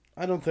year.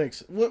 I don't think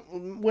so.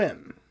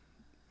 When?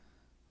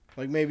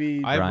 Like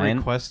maybe... I Brian?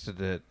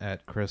 requested it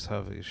at Chris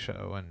Hovey's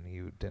show, and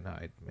you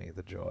denied me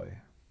the joy.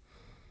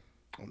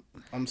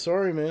 I'm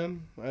sorry,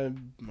 man.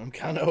 I'm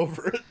kind of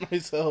over it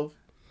myself.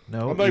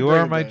 No, I might you bring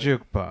are it my back.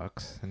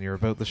 jukebox, and you're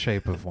about the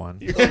shape of one.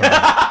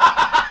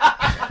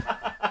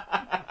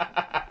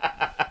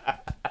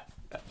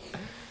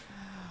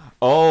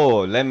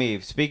 Oh,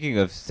 speaking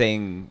of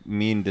saying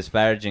mean,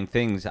 disparaging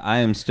things, I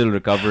am still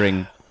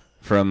recovering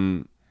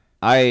from.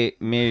 I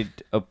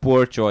made a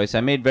poor choice.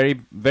 I made very,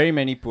 very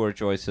many poor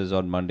choices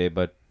on Monday,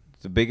 but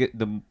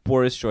the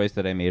poorest choice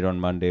that I made on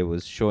Monday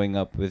was showing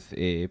up with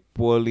a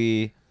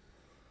poorly.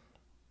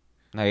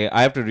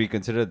 I have to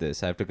reconsider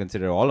this. I have to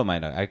consider all of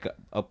mine.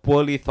 A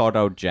poorly thought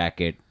out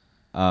jacket.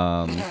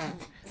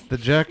 The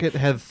jacket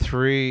had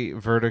 3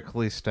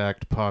 vertically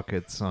stacked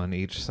pockets on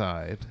each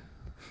side.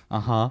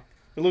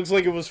 It looks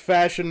like it was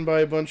fashioned by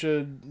a bunch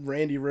of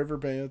Randy River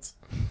pants.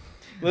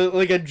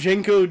 Like a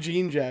Jenko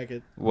jean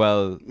jacket.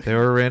 Well, They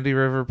were Randy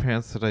River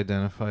pants that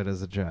identified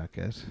as a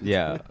jacket.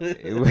 yeah,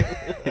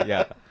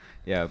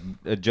 yeah.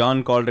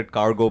 John called it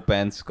cargo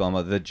pants,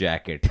 the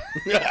jacket.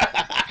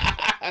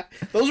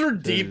 Those were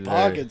deep Right.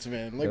 pockets,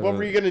 man. Like, what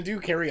were you gonna do?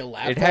 Carry a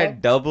laptop? It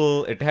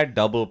had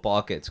double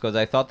pockets because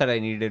I thought that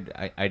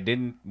I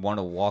didn't want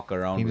to walk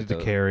around He with needed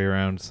to carry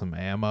around some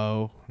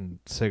ammo and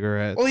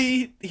cigarettes. Well,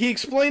 he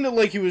explained it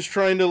like he was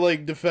trying to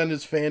like defend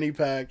his fanny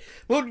pack.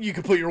 Look, you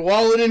can put your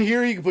wallet in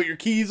here. You can put your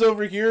keys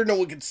over here. No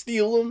one can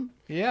steal them.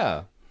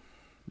 Yeah,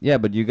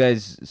 but you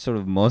guys sort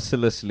of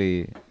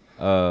mercilessly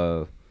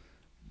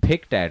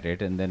picked at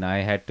it, and then I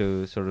had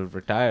to sort of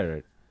retire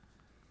it.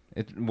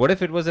 What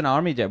if it was an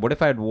army jacket? What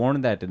if I had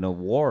worn that in a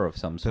war of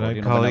some sort? I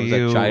When call I was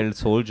you- a child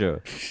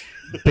soldier.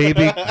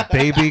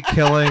 baby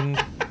killing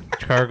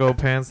cargo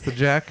pants the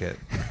jacket.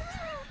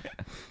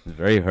 It's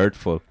very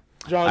hurtful.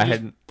 John I just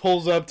hadn't-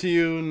 pulls up to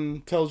you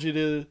and tells you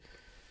to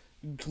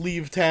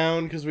leave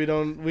town because we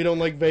don't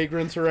like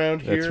vagrants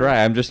around here. That's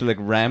right. I'm just like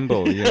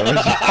Rambo, you know,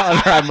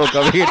 John Rambo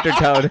coming into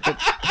town.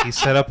 He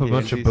set up a Yeah,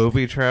 bunch of he's-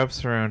 booby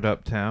traps around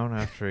uptown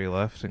after he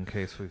left in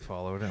case we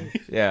followed him.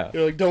 Yeah.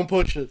 You're like, don't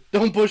push it,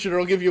 or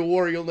I'll give you a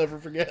war you'll never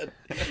forget.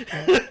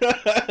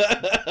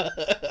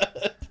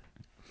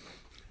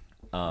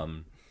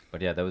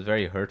 But yeah, that was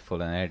very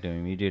hurtful, and I had to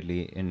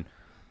immediately, in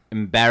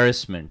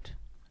embarrassment,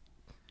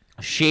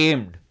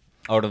 ashamed,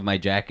 out of my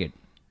jacket.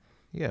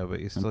 Yeah, but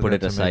you still put got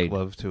it to aside. make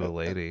love to a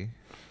lady.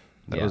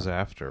 That Yeah. was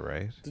after,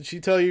 right? Did she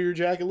tell you your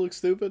jacket looks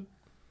stupid?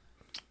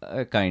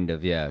 Kind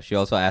of, yeah. She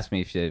also asked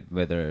me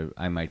whether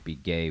I might be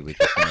gay, which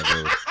is kind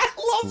of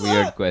a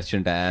weird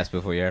question to ask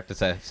before you have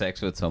to have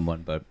sex with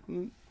someone. But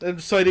I'm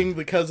citing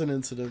the cousin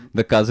incident.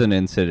 the cousin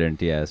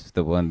incident, yes,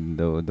 the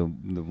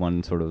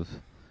one sort of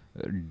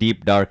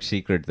deep dark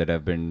secret that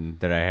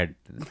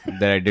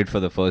I did for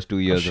the first 2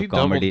 years She of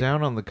comedy. doubled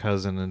down on the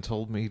cousin and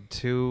told me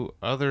 2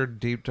 other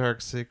deep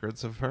dark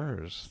secrets of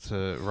hers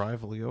to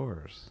rival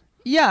yours.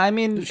 Yeah, I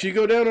mean, Did she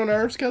go down on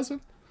Arf's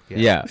cousin?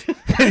 yeah.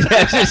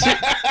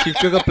 she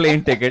took a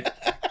plane ticket.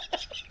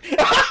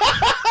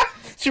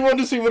 She wanted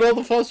to see what all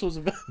the fuss was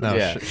about. No,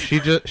 Yeah. she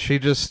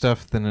just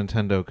stuffed the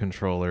Nintendo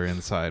controller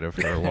inside of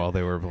her while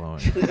they were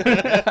blowing.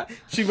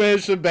 She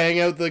managed to bang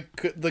out the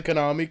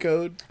Konami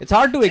code. It's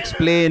hard to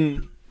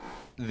explain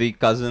the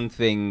cousin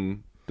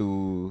thing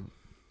to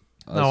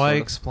No, I sort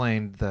of-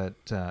 explained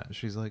that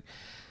she's like,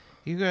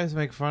 you guys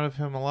make fun of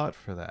him a lot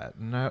for that.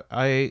 No,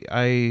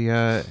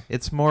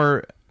 it's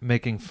more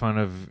making fun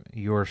of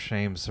your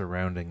shame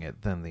surrounding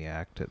it than the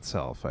act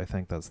itself. I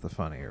think that's the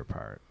funnier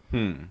part.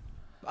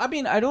 I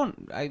mean, I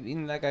don't. I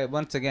mean, like,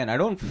 once again, I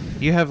don't.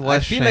 You have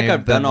less I feel shame like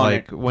I've than done on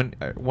like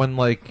it. when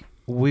like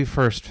we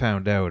first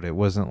found out. It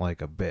wasn't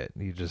like a bit.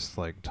 You just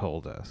like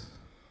told us.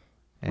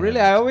 Really,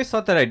 And- I always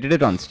thought that I did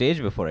it on stage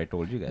before I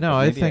told you guys. No, but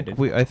I maybe think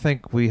didn't. I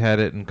think we had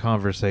it in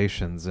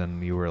conversations,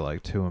 and you were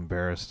like too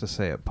embarrassed to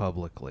say it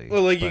publicly.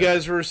 Well, like you but-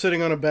 guys were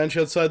sitting on a bench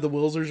outside the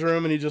Wilsers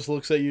room, and he just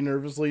looks at you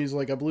nervously. He's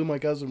like, "I blew my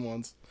cousin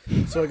once,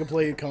 so I could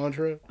play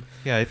Contra."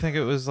 Yeah, I think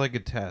it was like a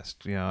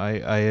test. You know,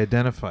 I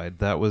identified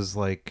that was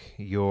like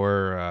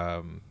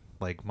your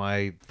like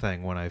my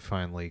thing when I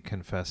finally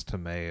confessed to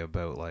May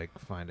about like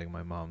finding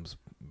my mom's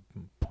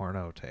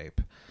porno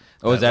tape.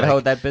 Oh, is that how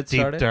like, that bit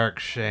deep started? dark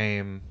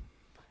shame,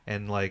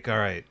 and like, all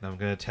right, I'm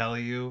gonna tell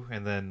you,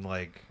 and then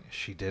like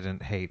she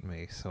didn't hate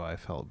me, so I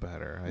felt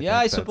better. Yeah,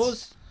 I think that's-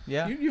 suppose.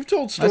 Yeah. You've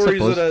told I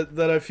stories suppose.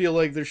 that I feel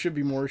like there should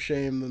be more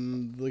shame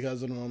than the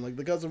cousin one. Like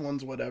the cousin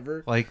one's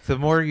whatever. Like the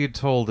more you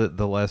told it,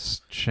 the less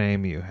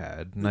shame you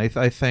had, and I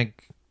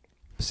think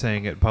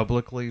saying it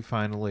publicly,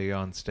 finally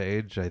on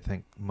stage, I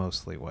think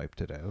mostly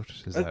wiped it out.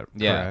 Is that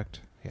Yeah. correct?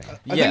 Yeah.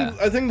 Yeah.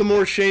 I think the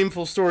more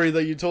shameful story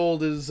that you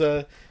told is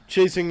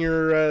chasing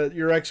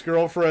your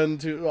ex-girlfriend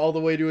to all the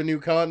way to a new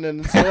continent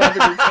and still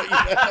having her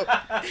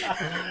cut you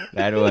down.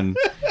 That one.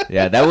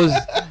 Yeah, that was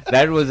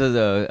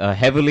a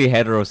heavily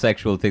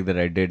heterosexual thing that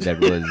I did. That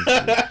was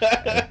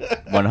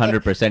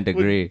 100%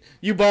 agree.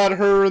 You bought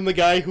her and the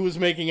guy who was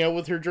making out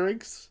with her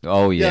drinks.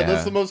 Oh yeah. Yeah,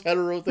 that's the most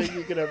hetero thing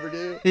you could ever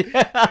do.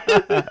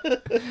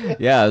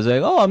 Yeah, I was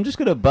like, oh, I'm just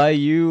gonna buy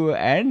you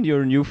and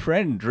your new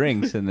friend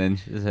drinks, and then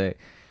she's like,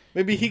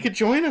 Maybe he could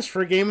join us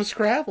for a game of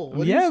Scrabble.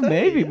 What do you yeah,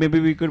 say?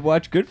 maybe we could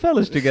watch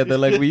Goodfellas together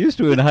like we used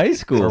to in high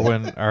school. Or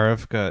when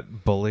RF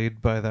got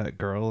bullied by that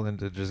girl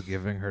into just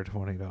giving her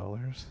 $20.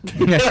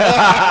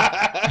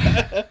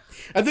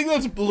 I think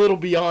that's a little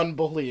beyond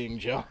bullying,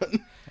 John.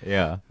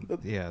 Yeah.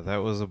 Yeah,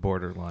 that was a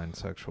borderline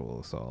sexual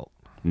assault.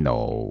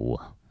 No.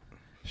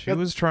 She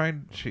was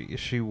trying.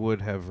 She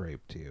would have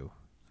raped you.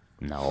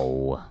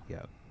 No.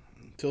 Yeah.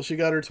 Till she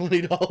got her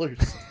 $20.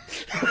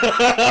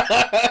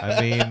 I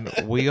mean,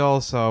 we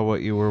all saw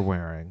what you were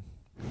wearing.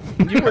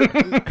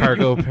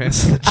 Cargo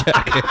pants, the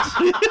jacket.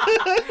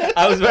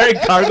 I was wearing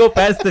cargo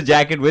pants, the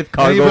jacket with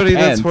cargo Anybody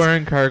pants. that's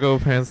wearing cargo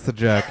pants, the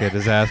jacket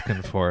is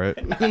asking for it.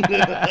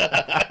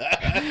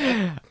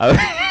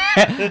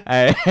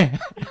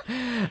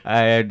 I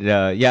had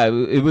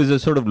it was a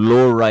sort of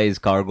low-rise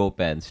cargo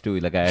pants too.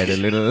 Like I had a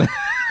little.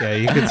 Yeah,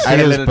 you could I see had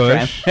a his little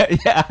bush. tramp.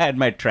 Yeah, I had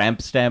my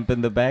tramp stamp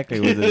in the back. It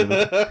was a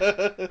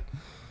little.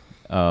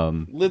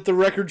 Let the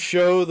record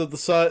show that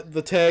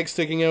the tag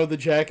sticking out of the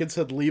jacket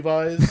said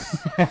Levi's.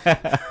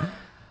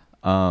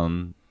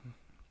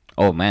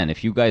 Oh man,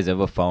 if you guys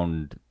ever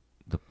found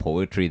the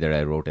poetry that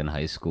I wrote in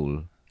high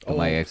school to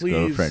my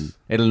ex-girlfriend, please.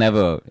 it'll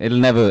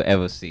never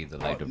ever see the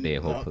light of day.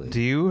 Hopefully, Do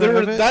you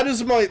have it? That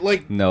is my,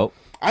 like, no.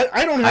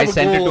 I don't have I a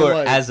sent it goal to in her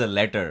life. as a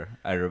letter.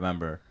 I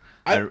remember.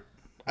 I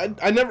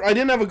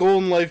didn't have a goal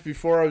in life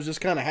before. I was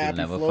just kind of You'll happy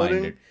never floating.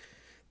 find it.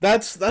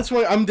 That's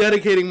why I'm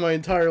dedicating my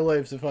entire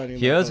life to finding.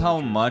 that Here's how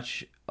poetry.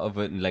 much of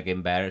it, like,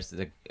 embarrassed.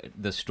 Like,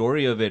 the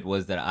story of it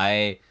was that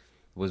I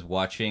was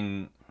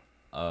watching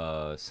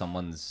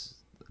someone's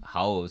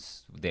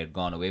house. They had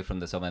gone away from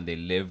the summer, and they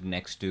lived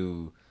next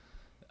to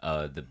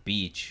the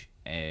beach.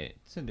 It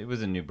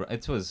was in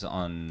It was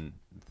in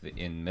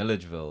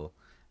Milledgeville.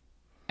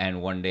 And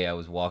one day I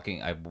was walking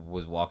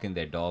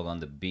their dog on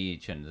the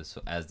beach, and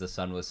as the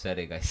sun was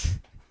setting,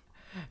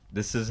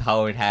 this is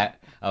how it had.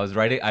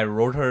 I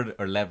wrote her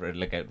a letter,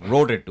 like I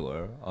wrote it to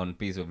her on a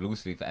piece of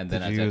loose leaf, and then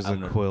Did I you said, use I'm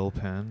a not, quill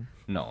pen?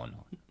 no,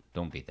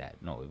 don't be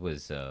that. No, it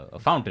was a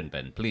fountain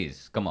pen.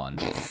 Please, come on.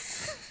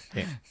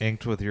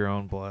 Inked with your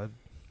own blood?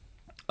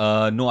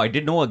 No, I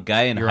did know a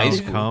guy in Your high own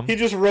school. cum? He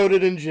just wrote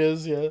it in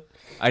jizz. Yeah.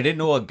 I did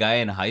know a guy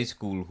in high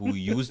school who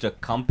used a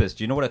compass.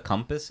 Do you know what a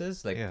compass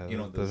is? Like, Yeah, you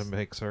know, does those- it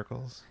make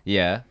circles?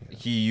 Yeah,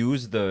 he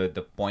used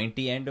the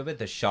pointy end of it,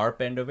 the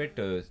sharp end of it,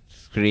 to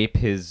scrape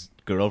his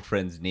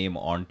girlfriend's name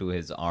onto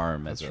his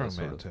arm. That's as a sort of-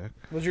 romantic.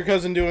 Was your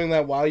cousin doing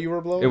that while you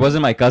were blowing? It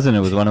wasn't my cousin; it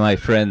was one of my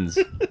friends.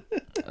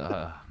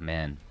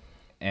 Man,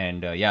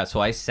 and so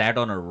I sat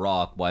on a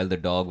rock while the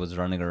dog was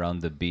running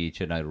around the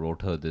beach, and I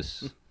wrote her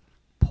this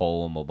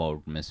poem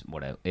about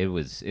whatever.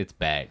 It's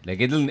bad.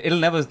 Like it'll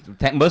never.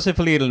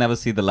 Mercifully, it'll never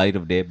see the light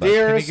of day. But Can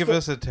you Dearest- give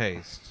us a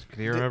taste?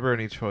 Can you remember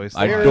any choice?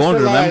 I Dearest don't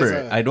remember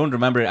Eliza. it. I don't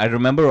remember it. I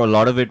remember a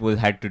lot of it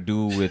had to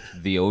do with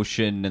the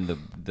ocean and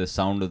the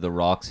sound of the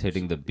rocks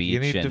hitting the beach. You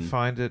need to and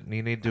find it, and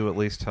you need to at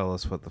least tell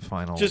us what the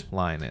final Just-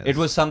 line is. it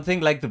was something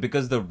like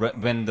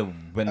when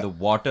the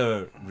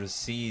water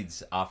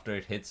recedes after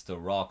it hits the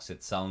rocks,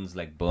 it sounds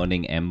like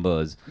burning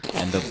embers.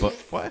 And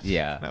What?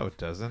 Yeah. No, it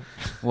doesn't.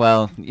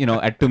 Well,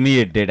 to me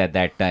it did at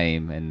that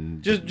time,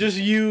 and Just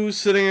you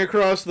sitting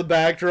across the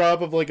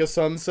backdrop of like a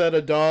sunset,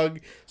 a dog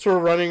sort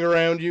of running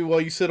around you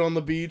while you sit on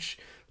the beach,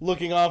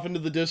 looking off into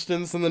the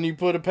distance, and then you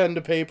put a pen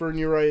to paper and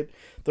you write,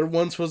 "There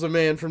once was a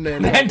man from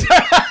Nantucket."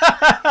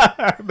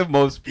 The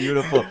most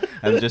beautiful.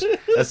 And just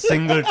a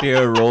single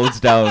tear rolls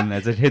down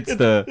as it hits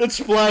the. It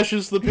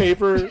splashes the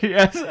paper.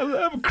 Yes,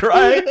 I'm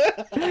crying.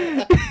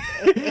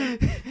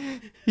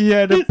 He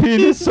had a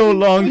penis so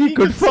long he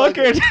could fuck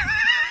it.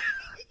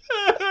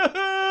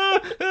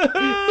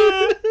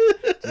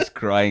 Just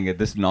crying at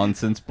this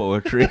nonsense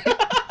poetry.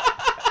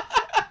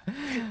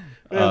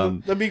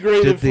 That'd be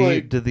great if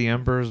did the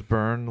embers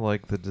burn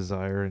like the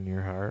desire in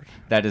your heart?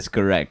 That is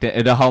correct.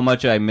 And how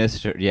much I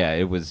missed her. Yeah,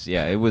 it was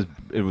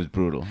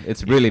brutal.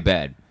 It's really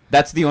bad.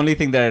 That's the only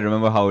thing that I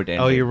remember how it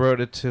ended. Oh, you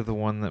wrote it to the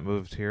one that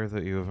moved here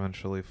that you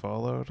eventually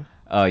followed?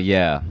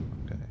 Yeah.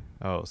 Okay.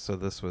 Oh, so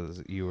this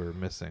was, you were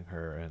missing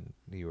her and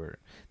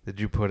did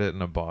you put it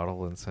in a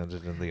bottle and send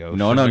it in the ocean?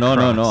 No.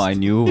 I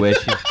knew where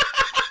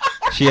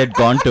she had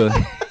gone to.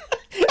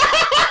 He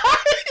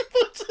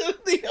puts it in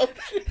the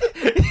ocean.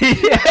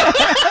 Yeah.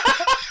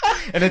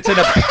 And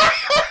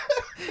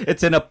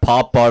it's in a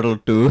pop bottle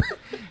too.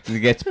 It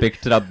gets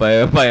picked up by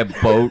a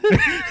boat.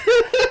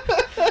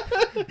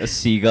 A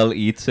seagull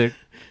eats it.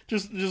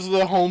 Just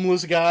the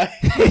homeless guy.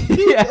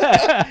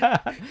 Yeah.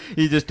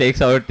 He just takes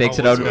it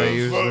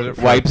out,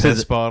 wipes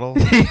his bottle.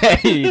 Yeah,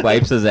 he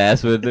wipes his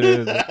ass with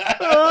it.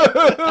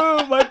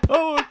 Oh, my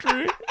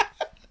poetry.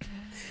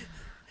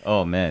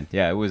 Oh man,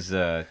 yeah, it was.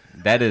 That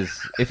is,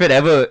 if it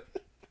ever,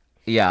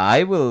 yeah,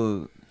 I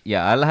will.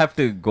 Yeah, I'll have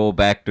to go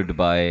back to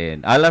Dubai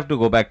and I'll have to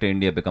go back to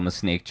India, become a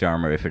snake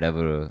charmer if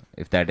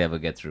that ever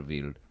gets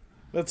revealed.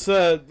 That's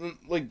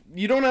like,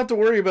 you don't have to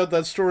worry about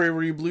that story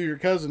where you blew your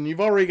cousin.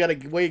 You've already got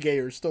a way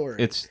gayer story.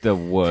 It's the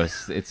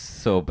worst. It's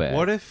so bad.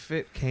 What if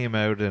it came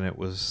out and it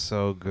was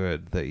so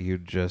good that you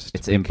just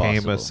became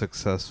impossible. a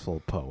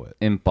successful poet?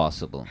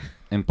 Impossible.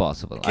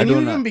 Can you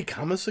even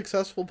become a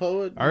successful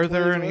poet? Are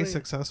there any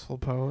successful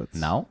poets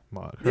now?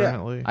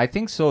 Currently? Yeah. I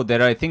think so.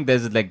 I think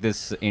there's like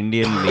this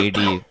Indian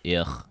lady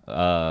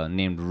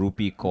named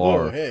Rupi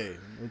Kaur. Oh, hey.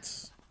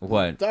 Let's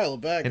what? Dial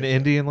it back. An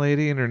Indian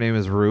lady and her name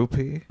is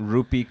Rupi?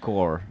 Rupi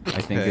Kaur,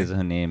 I think is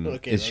her name.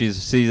 Okay,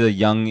 she's a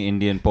young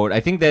Indian poet. I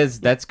think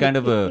that's kind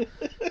of a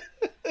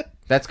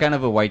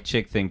white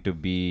chick thing to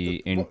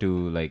be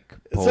into, like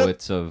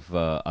poets of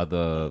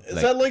other.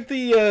 Is that like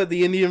the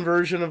Indian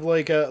version of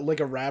like a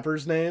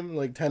rapper's name,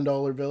 like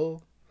 $10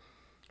 bill,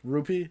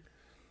 Rupee?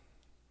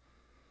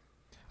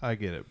 I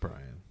get it,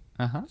 Brian.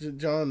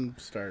 John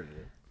started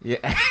it.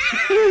 Yeah.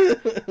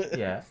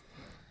 Yeah.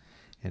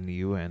 And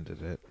you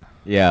ended it.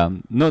 Yeah.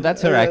 No,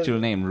 that's her actual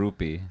name,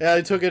 Rupi. Yeah,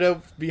 I took it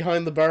out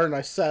behind the bar and I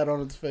sat on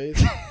its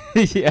face.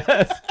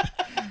 Yes.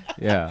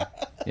 Yeah.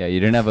 Yeah, you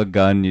didn't have a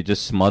gun. You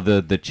just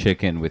smothered the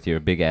chicken with your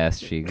big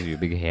ass cheeks, your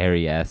big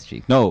hairy ass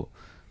cheeks. No.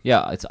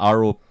 Yeah, it's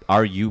Rupikaur,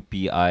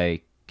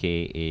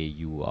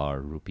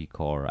 Rupi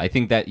Kaur. I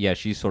think that, yeah,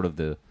 she's sort of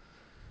but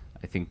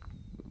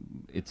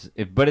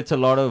it's a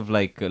lot of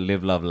like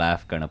live, love,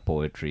 laugh kind of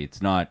poetry.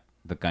 It's not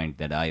the kind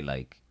that I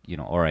like,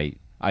 or I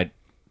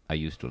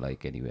used to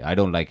like anyway. I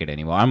don't like it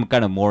anymore. I'm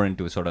kind of more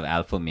into sort of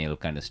alpha male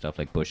kind of stuff,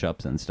 like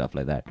push-ups and stuff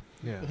like that.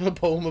 Yeah. A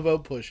poem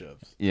about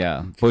push-ups.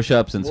 Yeah,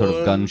 push-ups and sort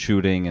of gun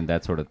shooting and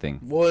that sort of thing.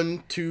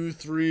 1, 2,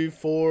 3,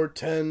 4,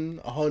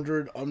 10,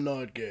 100. I'm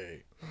not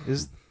gay.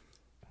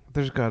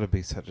 There's got to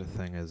be such a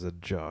thing as a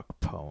jock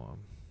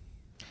poem.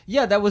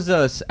 Yeah, that was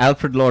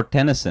Alfred Lord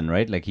Tennyson,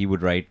 right? Like he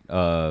would write.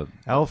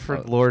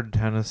 Alfred Lord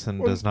Tennyson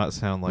does not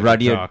sound like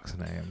Rudyard, a jock's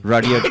name.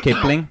 Rudyard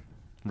Kipling.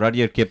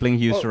 Rudyard Kipling,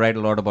 he used to write a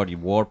lot about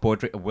war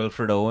poetry.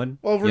 Wilfred Owen.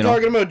 Well, if we're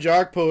talking about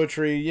jock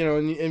poetry,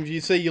 and if you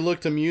say you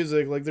look to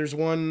music, like there's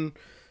one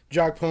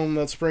jock poem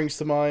that springs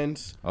to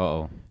mind.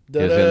 Uh-oh.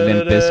 There's a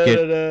Limp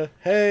Bizkit.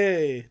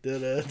 Hey.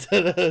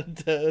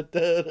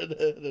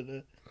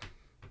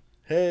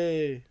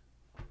 Hey.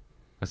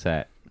 What's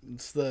that?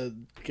 It's the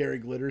Gary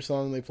Glitter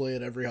song they play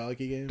at every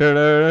hockey game.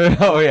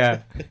 Oh,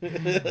 yeah.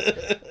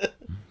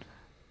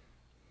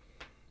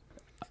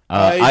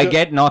 I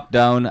get knocked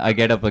down, I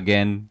get up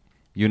again.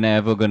 You're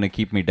never gonna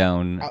keep me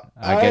down.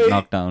 I get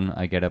knocked down,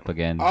 I get up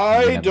again.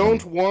 I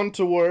don't want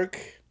to work.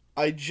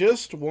 I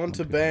just want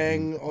to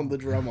bang on the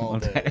drum all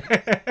day.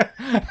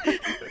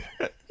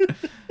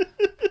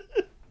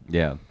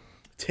 Yeah.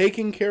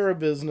 Taking care of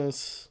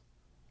business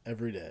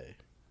every day.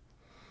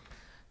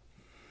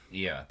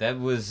 Yeah, that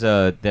was.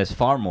 There's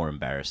far more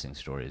embarrassing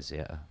stories.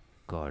 Yeah,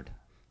 God.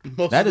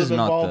 Most that of is them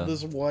not involve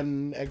this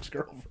one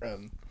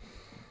ex-girlfriend.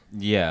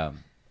 Yeah,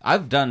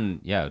 I've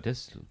done. Yeah,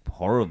 just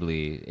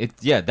horribly.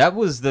 That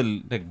was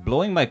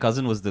blowing my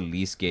cousin was the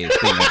least gayest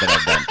thing that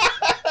I've done.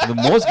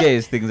 The most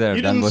gayest things that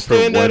I've done was for You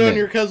didn't stand out on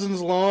your cousin's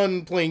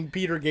lawn playing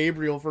Peter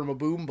Gabriel from a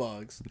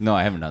boombox. No,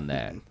 I haven't done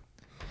that.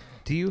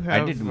 Do you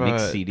have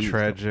CDs,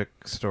 tragic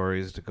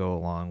stories to go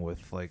along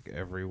with like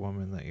every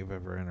woman that you've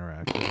ever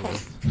interacted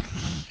with?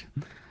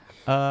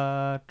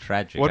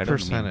 Tragic. What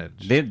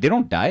percentage? They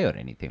don't die or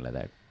anything like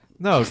that.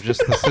 No,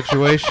 just the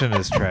situation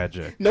is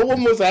tragic. No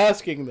one was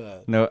asking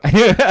that. No,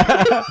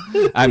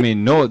 I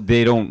mean, no,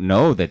 they don't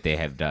know that they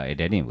have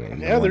died anyway.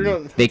 Yeah, they're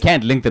not. They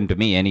can't link them to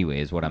me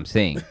anyway, is what I'm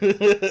saying.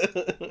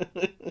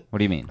 What do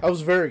do you mean? I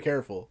was very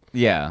careful.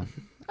 Yeah.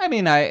 I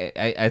mean,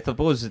 I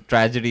suppose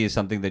tragedy is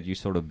something that you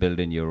sort of build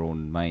in your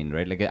own mind,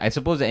 right? Like, I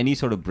suppose any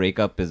sort of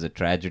breakup is a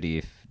tragedy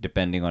if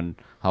depending on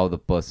how the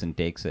person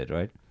takes it,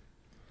 right?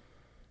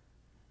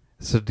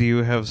 So do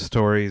you have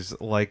stories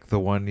like the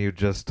one you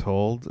just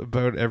told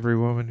about every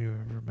woman you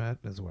ever met,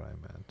 is what I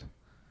meant.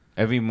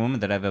 Every woman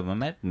that I've ever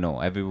met? No.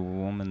 Every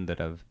woman that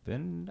I've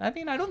been... I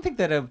mean, I don't think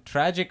that are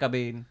tragic. I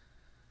mean,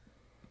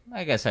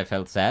 I guess I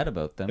felt sad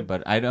about them,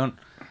 but I don't...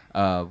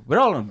 we're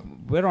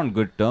on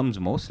good terms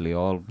mostly,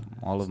 all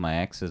of my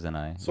exes and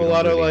I. So a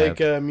lot of like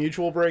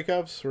mutual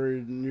breakups where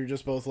you're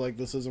just both like,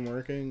 this isn't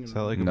working. Is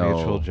that like a No.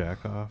 mutual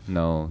jack off?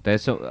 No,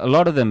 there's a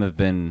lot of them have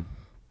been...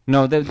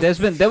 No,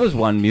 there was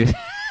one mutual...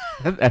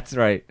 That's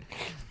right.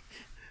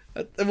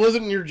 It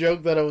wasn't your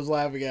joke that I was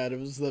laughing at. It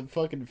was the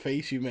fucking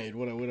face you made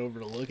when I went over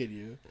to look at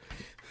you.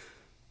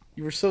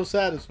 You were so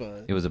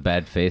satisfied. It was a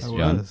bad face, It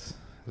John. was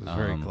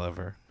very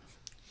clever.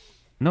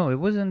 No, it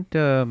wasn't.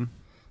 I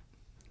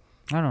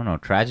don't know.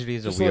 Tragedy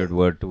is Just a weird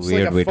word. It's Weird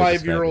way like a to describe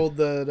it. 5-year-old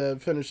that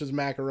finished his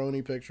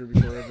macaroni picture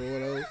before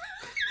everyone else.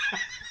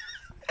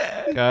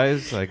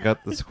 Guys, I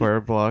got the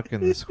square block in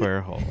the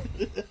square hole.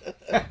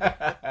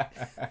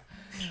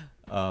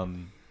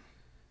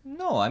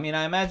 No, I mean,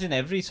 I imagine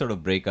every sort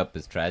of breakup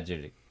is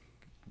tragic,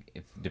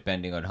 if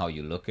depending on how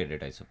you look at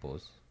it, I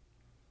suppose.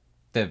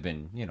 There have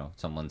been,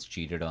 someone's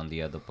cheated on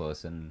the other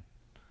person,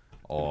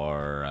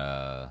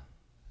 or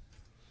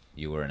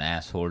you were an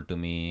asshole to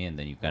me, and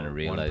then you kind of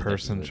realize One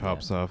person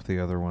chops off the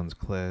other one's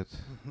clit.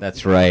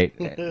 That's right.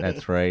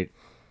 That's right.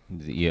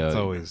 It's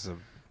always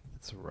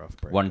it's a rough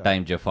breakup. One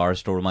time Jafar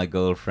stole my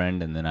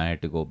girlfriend, and then I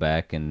had to go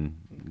back and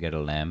get a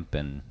lamp,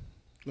 and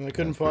And I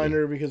couldn't find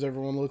her because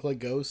everyone looked like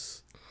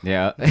ghosts.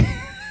 yeah.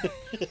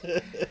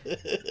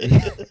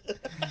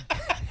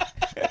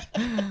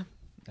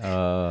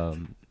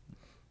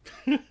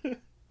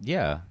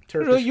 Yeah.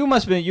 Turkish.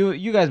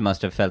 You guys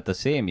must have felt the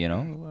same,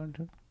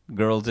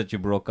 girls that you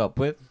broke up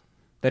with,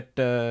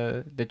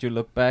 that you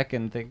look back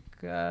and think,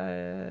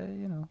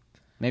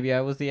 maybe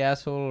I was the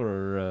asshole,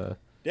 or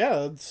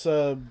Yeah, that's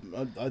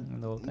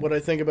what I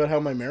think about how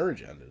my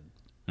marriage ended.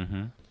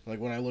 mm-hmm. Like,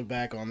 when I look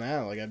back on that,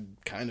 like, I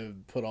kind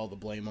of put all the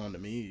blame onto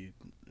me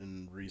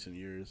in recent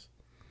years.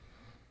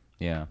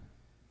 Yeah.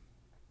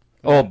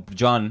 Oh,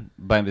 John,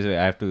 by the way,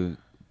 I have to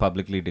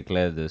publicly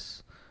declare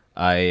this.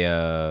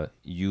 I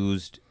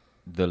used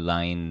the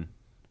line,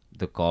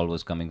 the call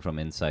was coming from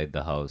inside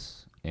the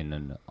house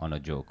on a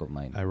joke of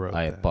mine. I wrote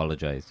that.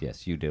 apologize.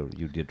 Yes, you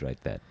did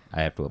write that.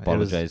 I have to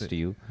apologize to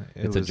you.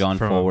 It It's a was John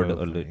from Forward.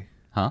 movie.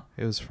 Huh?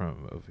 It was from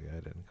a movie. I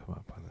didn't come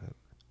up with it.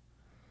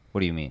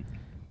 What do you mean?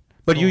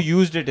 But you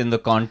used it in the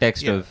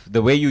context of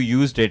the way you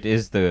used it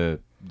is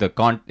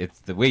it's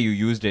the way you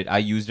used it. I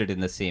used it in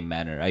the same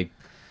manner.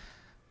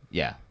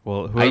 Yeah.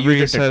 Well, I whoever used you it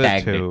to said it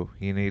tag to,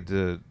 you need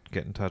to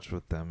get in touch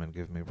with them and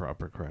give me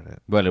proper credit.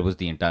 Well, it was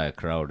the entire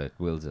crowd at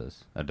the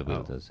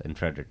Wilsers in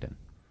Fredericton.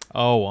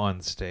 Oh,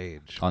 on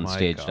stage. On My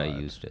stage, God. I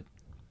used it.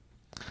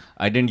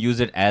 I didn't use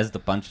it as the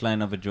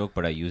punchline of a joke,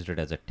 but I used it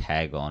as a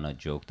tag on a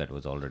joke that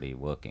was already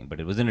working. But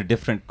it was in a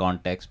different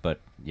context, but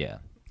yeah.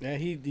 Yeah,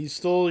 he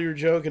stole your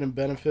joke and it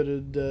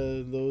benefited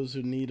those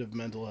in need of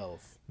mental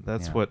health.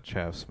 That's Yeah. what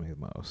chaffs me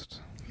most.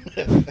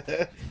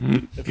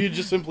 If you'd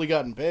just simply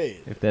gotten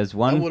paid, If there's that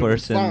one would've been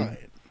person... fine.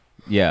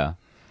 Yeah.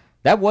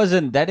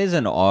 That is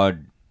an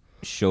odd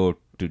show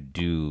to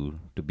do,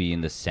 to be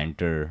in the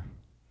center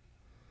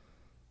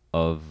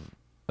of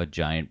a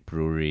giant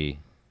brewery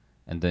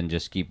and then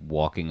just keep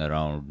walking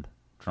around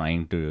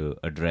trying to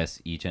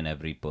address each and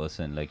every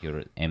person like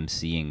you're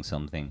emceeing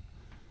something.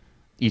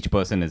 Each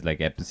person is like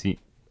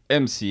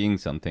emceeing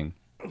something.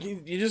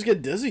 You just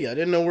get dizzy. I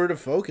didn't know where to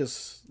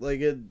focus. Like,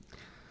 it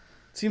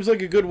seems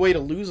like a good way to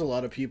lose a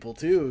lot of people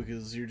too,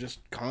 because you're just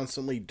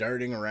constantly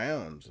darting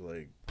around.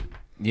 Like,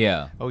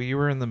 Yeah. Oh, you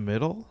were in the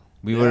middle?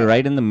 We were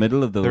right in the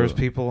middle of the... There was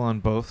people on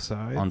both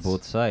sides? on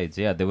both sides,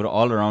 yeah. They were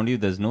all around you.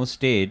 There's no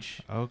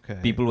stage. Okay.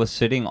 People were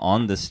sitting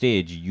on the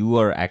stage. You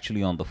are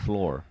actually on the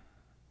floor.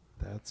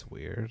 That's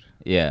weird.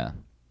 Yeah.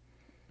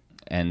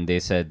 And they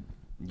said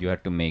you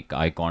had to make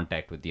eye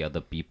contact with the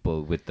other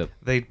people with the...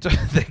 They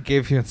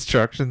gave you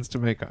instructions to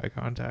make eye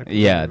contact with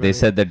Yeah, everybody? they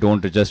said that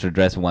don't just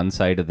address one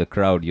side of the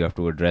crowd. You have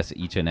to address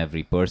each and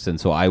every person.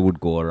 So I would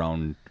go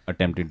around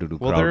attempting to do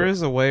Well, crowd... there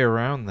is a way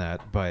around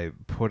that by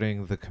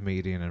putting the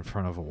comedian in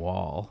front of a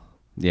wall.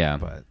 Yeah.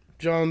 But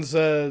John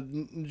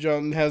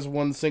has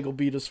one single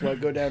bead of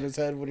sweat go down his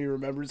head when he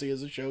remembers he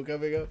has a show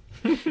coming up.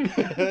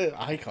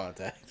 Eye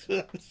contact.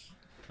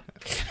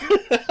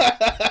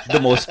 The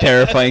most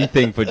terrifying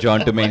thing for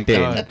John to maintain.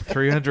 God,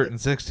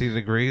 360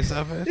 degrees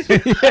of it?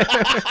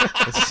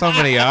 It's so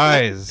many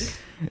eyes.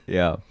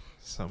 Yeah.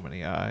 So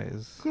many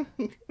eyes.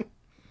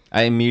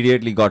 I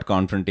immediately got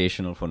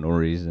confrontational for no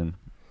reason.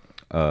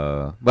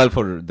 Well,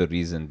 for the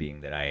reason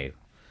being that I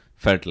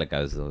felt like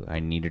I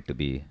needed to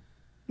be...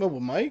 No,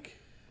 but Mike?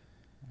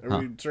 Are Huh.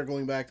 we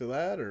circling back to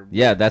that? Or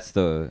Yeah, that's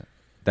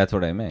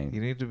what I meant.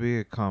 You need to be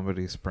a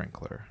comedy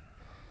sprinkler.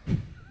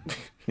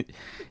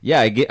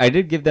 Yeah, I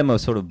did give them a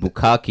sort of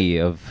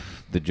bukkake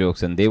of the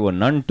jokes, and they were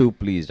none too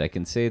pleased. I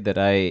can say that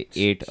I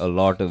ate a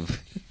lot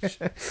of.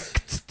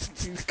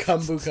 Cum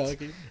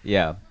bukkake.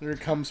 Yeah. Or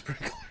cum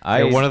sprinkler.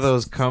 Yeah, one of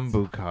those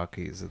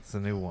kumbukakis. It's the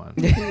new one.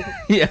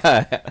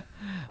 Yeah.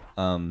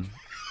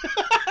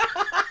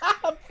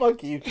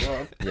 Fuck you,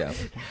 Sean. Yeah.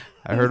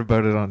 I heard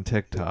about it on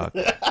TikTok.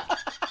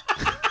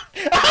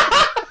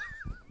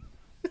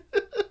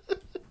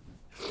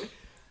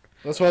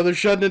 That's why they're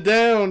shutting it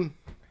down.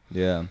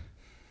 Yeah.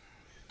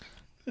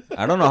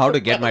 I don't know how to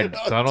get my.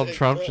 Donald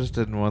Trump just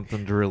didn't want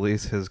them to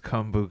release his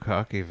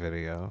kumbukaki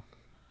video.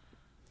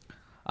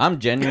 I'm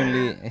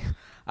genuinely.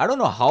 I don't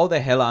know how the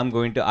hell I'm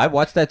going to. I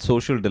watched that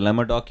Social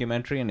Dilemma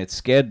documentary and it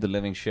scared the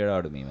living shit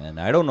out of me, man.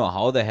 I don't know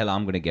how the hell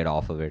I'm going to get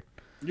off of it.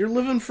 You're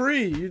living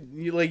free.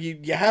 You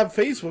have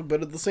Facebook,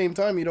 but at the same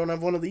time, you don't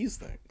have one of these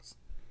things.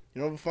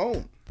 You don't have a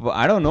phone. But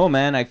I don't know,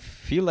 man. I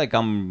feel like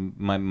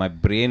my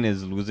brain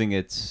is losing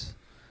its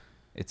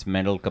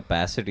mental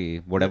capacity.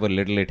 Whatever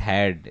little it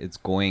had, it's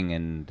going,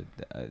 and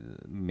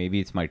maybe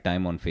it's my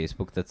time on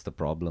Facebook that's the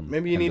problem.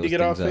 Maybe you And need to those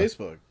get off things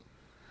Facebook.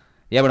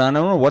 Yeah, but I don't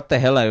know what the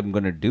hell I'm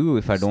gonna do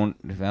if I'm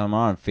not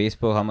on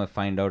Facebook. How am I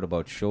find out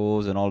about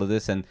shows and all of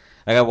this? And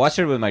like I watched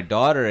it with my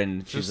daughter,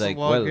 and she's Just like,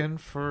 log "Well, in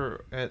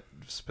at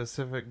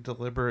specific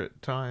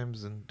deliberate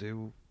times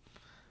and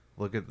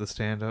look at the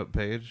stand-up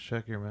page,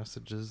 check your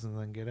messages, and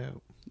then get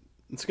out."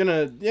 It's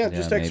gonna,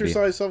 just maybe.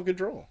 exercise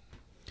self-control.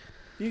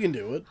 You can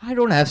do it. I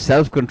don't have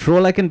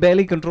self-control. I can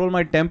barely control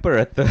my temper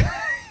at the,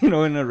 in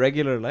a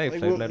regular life,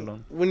 Like, let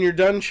alone." when you're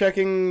done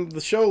checking the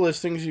show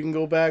listings, you can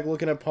go back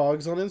looking at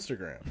Pogs on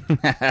Instagram.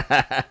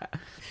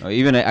 No,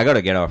 even I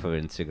gotta get off of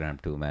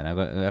Instagram too, man.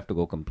 I have to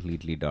go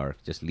completely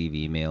dark. Just leave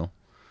email,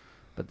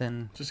 but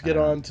then Just get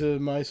on to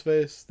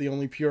MySpace, the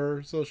only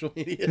pure social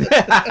media.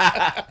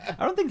 I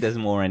don't think there's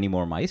any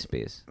more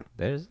MySpace.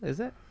 Is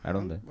there? I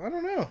don't think. I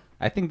don't know.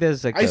 I think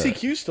there's like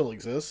ICQ still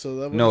exists, so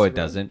that. No, wouldn't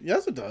it surprise doesn't. me.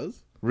 Yes, it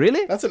does.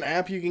 Really? That's an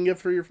app you can get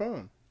for your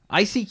phone.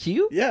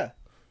 ICQ? Yeah.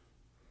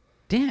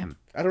 Damn.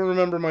 I don't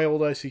remember my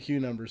old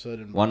ICQ number, so I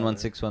didn't.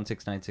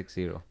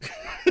 1161690.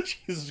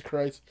 Jesus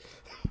Christ.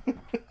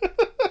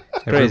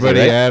 Everybody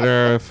right? add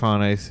RF on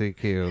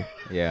ICQ.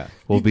 Yeah.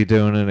 We'll be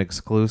doing an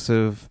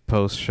exclusive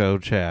post-show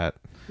chat.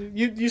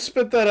 You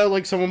spit that out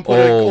like someone put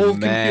Oh, an old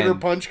man. computer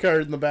punch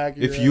card in the back of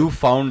your If head. you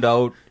found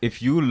out,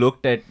 if you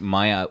looked at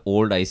my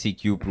old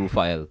ICQ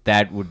profile,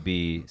 that would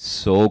be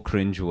so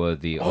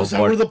cringeworthy. Oh, is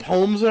that where the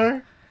poems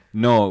are?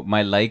 No,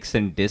 my likes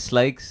and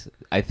dislikes.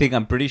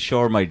 I'm pretty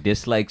sure my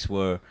dislikes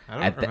were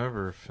I don't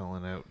remember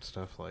filling out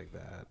stuff like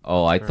that.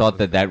 Oh, I Sure thought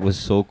was that was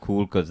so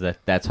cool because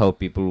that's how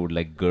people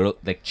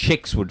would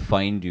chicks would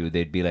find you.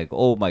 They'd be like,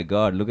 "Oh my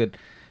god, look at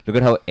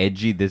how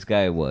edgy this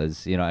guy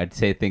was." I'd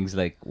say things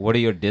like, "What are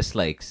your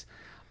dislikes?"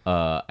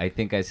 I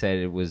think I said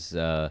it was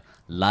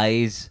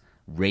lies,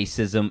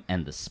 racism,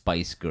 and the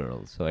Spice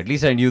Girls. So at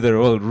least I knew the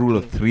rule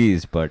of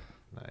threes. But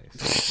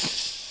Nice.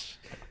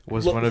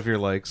 Was one of your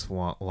likes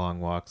long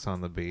walks on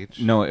the beach?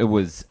 no, it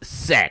was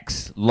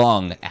sex,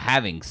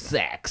 having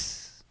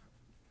sex,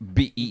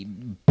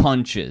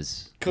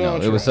 punches. No,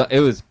 it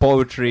was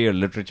poetry or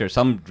literature,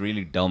 some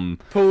really dumb.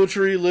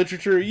 Poetry,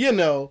 literature,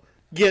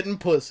 getting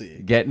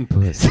pussy. Getting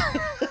pussy.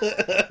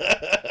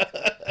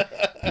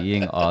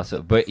 Being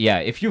awesome. But yeah,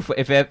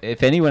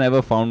 if anyone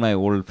ever found my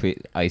old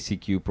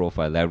ICQ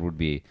profile, that'd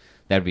be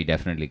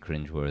definitely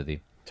cringeworthy.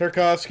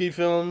 Tarkovsky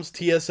films,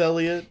 T.S.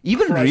 Eliot.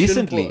 Even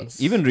Crushing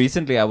Plus.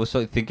 recently, I was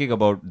thinking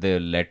about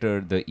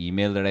the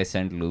email that I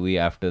sent Louis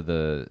after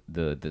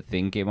the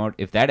thing came out.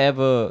 If that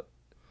ever,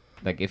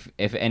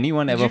 if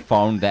anyone ever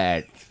found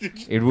that,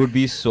 it would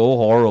be so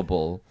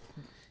horrible.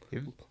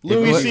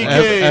 Louis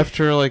C.K.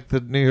 After the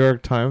New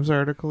York Times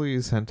article,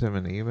 you sent him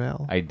an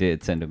email. I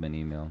did send him an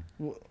email.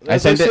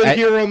 As I sit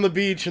here on the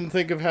beach and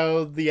think of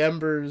how the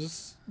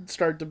embers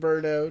start to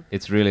burn out.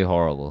 It's really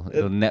horrible.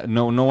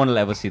 No one will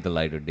ever see the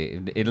light of day.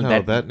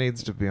 That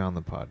needs to be on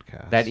the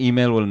podcast. That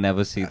email will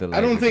never see the light.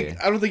 I don't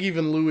think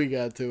even Louis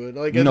got to it.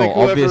 I No, think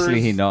obviously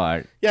he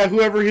not. Yeah,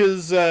 whoever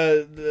his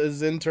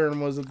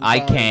intern was at the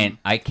time.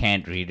 I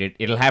can't read it.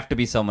 It'll have to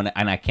be someone,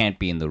 and I can't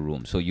be in the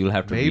room, so you'll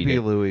have to read Maybe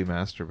it. Louis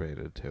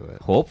masturbated to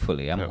it.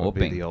 Hopefully, I'm That would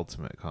be hoping. the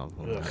ultimate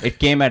compliment. It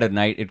came at a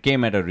night. It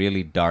came at a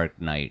really dark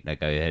night.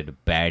 Like I had a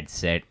bad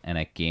set, and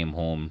I came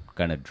home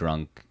kind of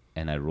drunk,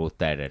 and I wrote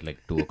that at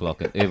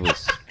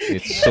 2:00.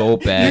 It's so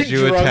bad. Did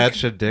you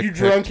attach a dick You pic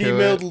drunk to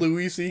emailed it?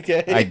 Louis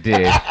C.K. I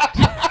did.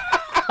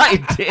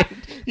 I did.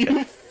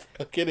 You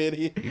fucking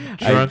idiot.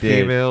 Drunk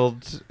did.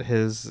 emailed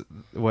his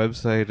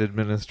website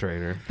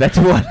administrator. That's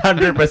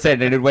 100%,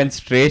 and it went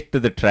straight to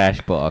the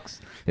trash box.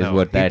 Is No,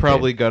 what he that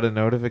probably did. got a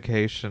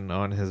notification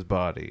on his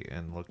body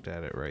and looked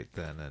at it right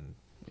then and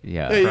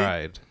Yeah. Hey,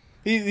 cried.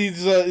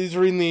 He's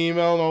reading the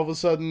email, and all of a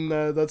sudden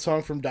that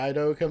song from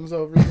Dido comes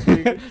over the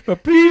speaker.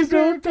 But please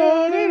don't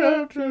turn it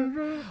up.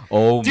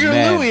 Oh Dear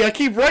man. Louis, I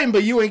keep writing,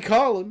 but you ain't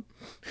calling.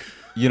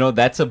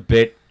 That's a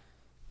bit.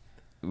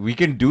 We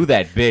can do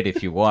that bit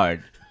if you want.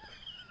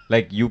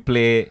 You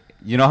play.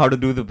 You know how to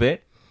do the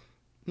bit?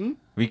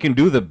 We can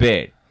do the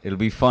bit. It'll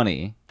be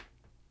funny.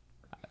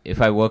 If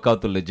I work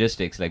out the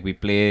logistics, we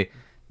play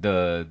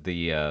the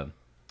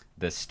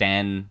the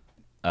Stan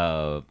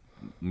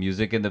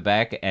music in the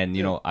back, and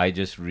you know, I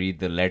just read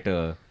the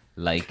letter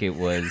like it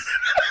was,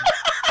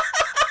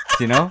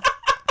 you know.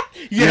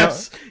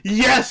 Yes.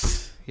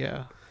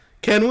 Yeah.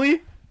 Can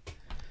we?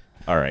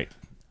 All right.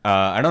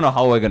 I don't know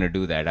how we're gonna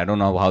do that. I don't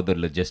know how the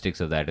logistics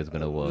of that is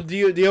gonna work. Do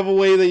you have a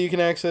way that you can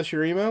access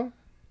your email?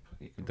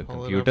 The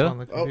Pull computer. it up on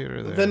the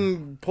computer there.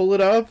 Then pull it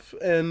up,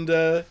 and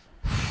I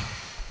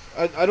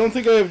don't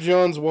think I have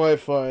John's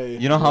Wi-Fi.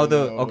 You know how right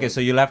the now, okay, but-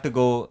 so you'll have to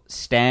go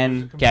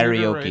Stan Computer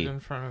karaoke. right in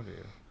front of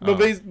you. But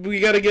we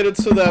got to get it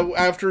so that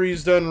after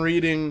he's done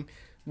reading,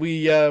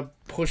 we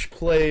push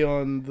play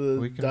on the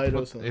we can Dido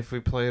put, song. if we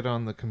play it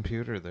on the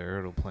computer there,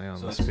 it'll play on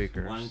So the it's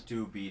speakers.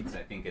 1-2 beats.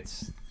 I think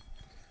it's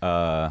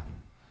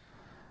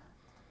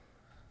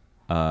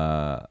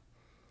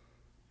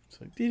It's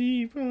like,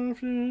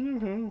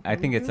 I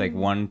think it's like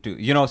 1-2.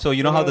 You know, so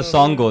you know how the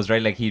song goes,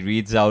 right? Like he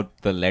reads out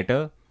the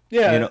letter.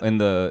 Yeah. You know, in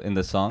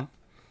the song.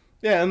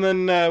 Yeah, and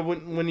then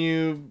when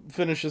you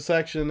finish a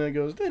section, it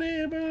goes.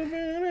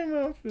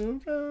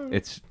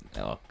 It's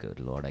oh good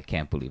lord, I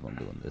can't believe I'm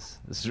doing this.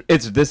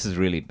 This is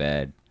really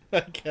bad. I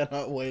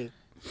cannot wait.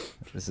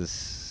 This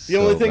is The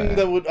only thing bad.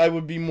 that I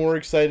would be more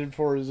excited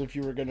for is if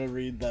you were gonna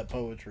read that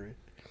poetry.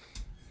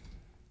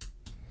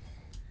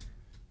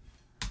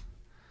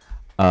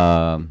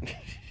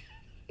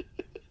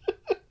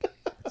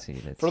 Let's see.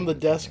 From the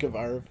desk of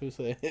Arif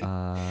Hussein.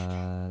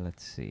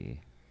 Let's see.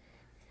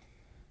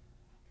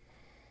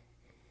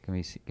 Can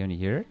we see? Can you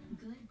hear it?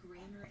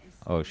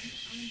 Oh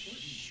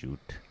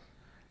shoot!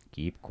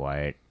 Keep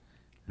quiet.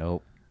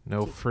 Nope.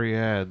 No free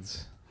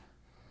ads.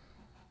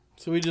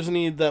 So we just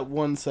need that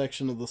one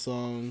section of the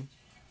song.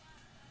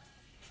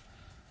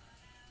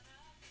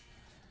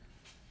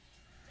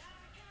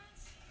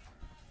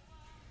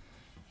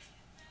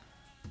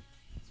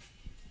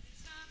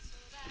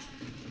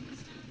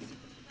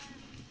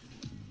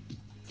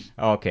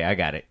 Okay, I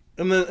got it.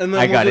 And then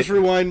I we'll got just it.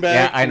 rewind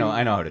Yeah, back. I know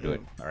how to do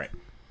it. All right.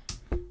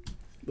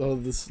 Oh,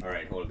 this. All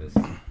right, hold this.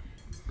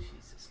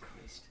 Jesus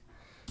Christ.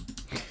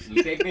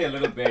 It'll take me a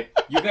little bit.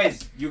 You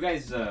guys,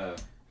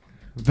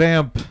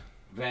 Vamp.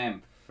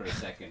 vamp for a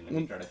second. Let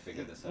me try to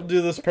figure this We'll out.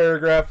 do this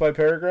paragraph by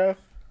paragraph.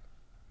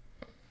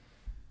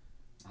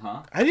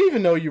 Huh? I didn't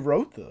even know you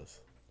wrote this.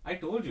 I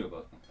told you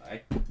about.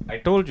 I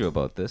told you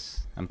about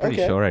this. I'm pretty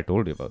Okay. sure I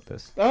told you about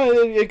this.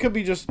 It could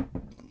be just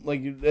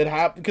like it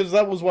happened because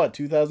that was what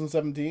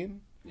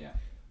 2017. Yeah.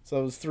 So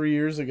that was 3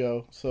 years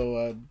ago.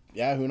 So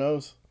yeah, who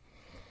knows?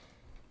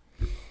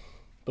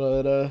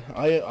 But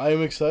I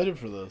am excited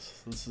for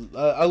this. This is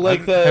I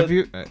like that. Have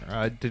you?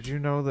 Did you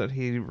know that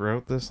he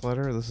wrote this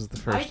letter? This is the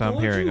first time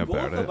hearing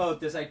about it.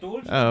 about this. I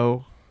told you.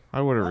 Oh,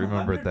 I would have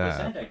remembered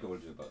that. I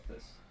told you about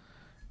this.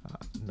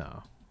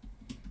 No.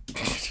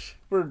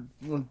 We're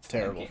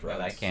terrible Okay, friends.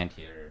 well, I can't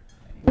hear.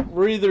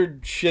 We're either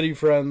shitty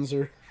friends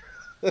or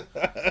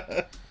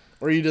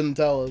or you didn't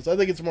tell us. I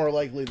think it's more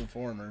likely the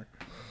former.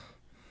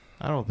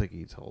 I don't think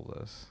he told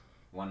us.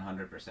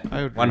 100%.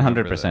 I would 100%.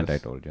 remember I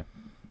this. told you.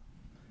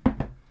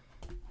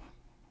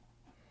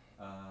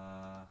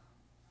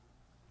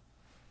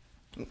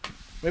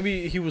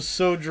 Maybe he was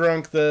so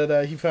drunk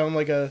that he found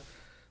like a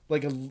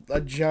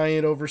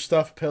giant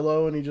overstuffed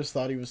pillow and he just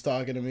thought he was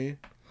talking to me.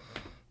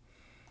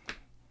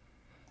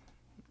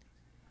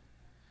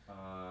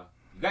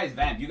 You guys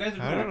vamp. You guys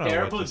I are don't doing know a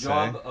terrible what to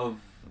job say. of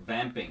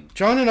vamping.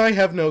 John and I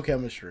have no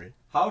chemistry.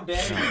 How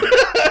dare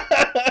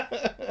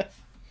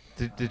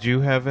you? Did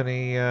you have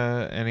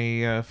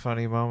any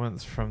funny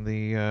moments from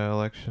the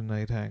election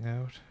night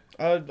hangout?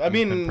 I You've been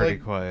mean, pretty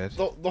like quiet.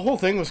 the whole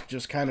thing was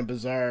just kind of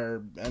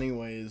bizarre.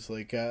 Anyways,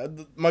 like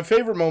my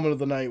favorite moment of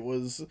the night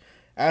was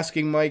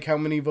asking Mike how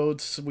many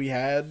votes we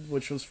had,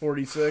 which was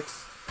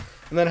 46,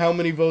 and then how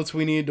many votes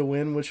we needed to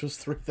win, which was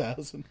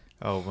 3,000.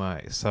 Oh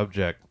my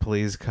subject,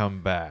 please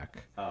come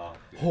back. Oh.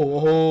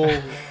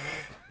 Oh,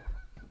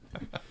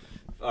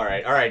 All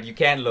right. You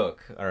can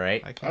look. All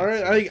right. all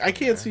right. I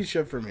can't see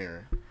shit from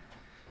here.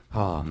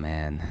 Oh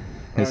man, All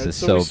this right, is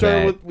so so we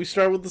start bad. we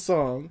start with the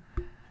song.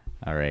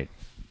 All right.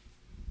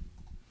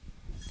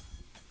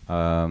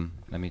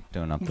 Let me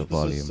turn up the This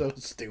volume. is so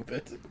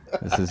stupid.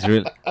 This is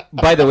real.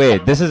 By the way,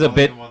 this is a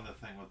bit.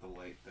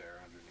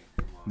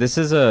 This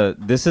is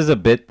a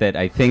bit that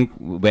I think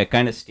we're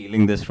kind of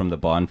stealing this from the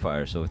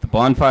bonfire. So if the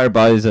bonfire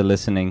boys are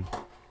listening,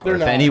 They're or if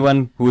not.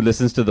 anyone who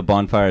listens to the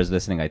bonfire is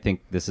listening, I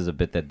think this is a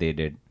bit that they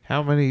did.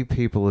 How many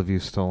people have you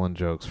stolen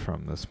jokes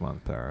from this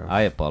month, Ara?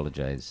 I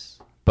apologize,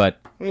 but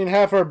I mean,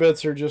 half our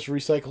bits are just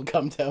recycled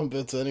come down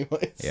bits,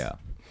 anyways. yeah.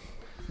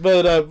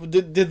 But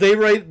did they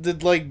write?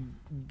 Did like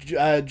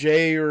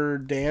Jay or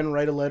Dan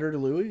write a letter to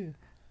Louis?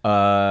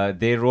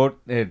 They wrote.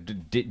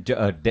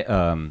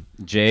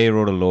 Jay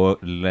wrote a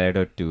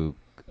letter to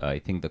I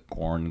think the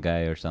corn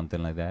guy or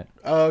something like that.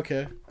 Oh,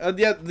 okay.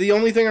 Yeah, the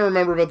only thing I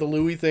remember about the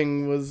Louis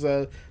thing was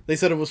they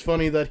said it was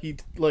funny that he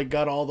like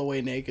got all the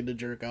way naked to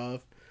jerk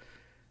off,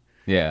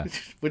 Yeah.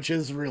 which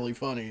is really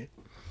funny.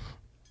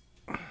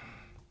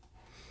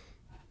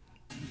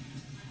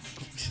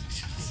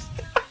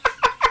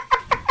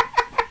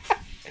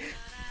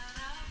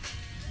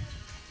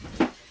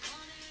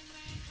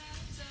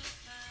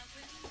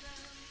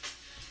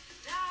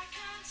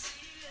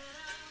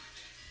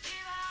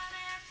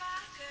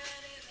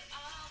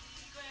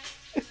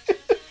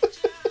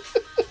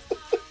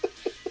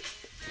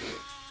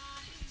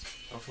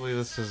 Hopefully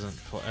this isn't...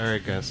 Or I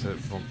guess it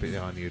won't be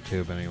on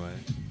YouTube anyway.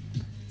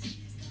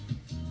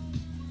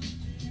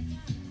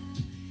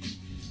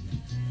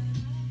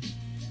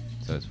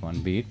 So it's one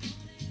beat.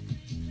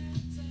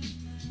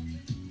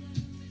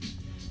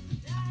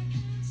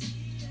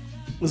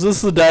 Is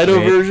this the Dido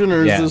Wait, version,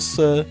 or yeah. is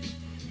this...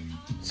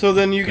 So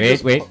then you can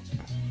just... Wait.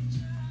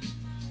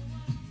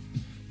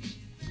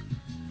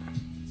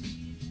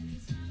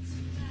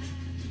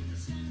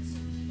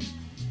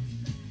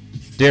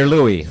 Dear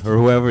Louis, or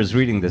whoever is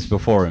reading this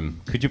before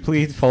him, could you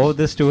please forward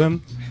this to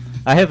him?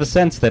 I have a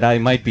sense that I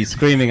might be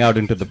screaming out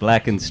into the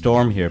blackened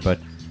storm here, but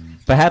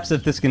perhaps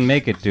if this can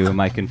make it to him,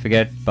 I can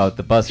forget about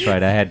the bus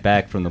ride I had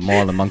back from the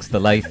mall amongst the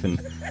life and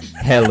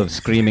hell of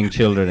screaming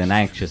children and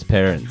anxious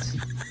parents.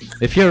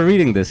 If you're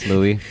reading this,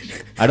 Louis,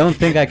 I don't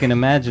think I can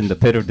imagine the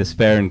pit of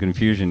despair and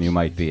confusion you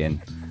might be in.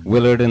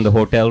 Willard in the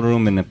hotel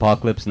room in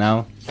Apocalypse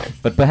Now.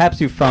 But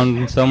perhaps you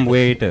found some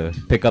way to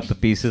pick up the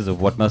pieces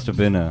of what must have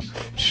been a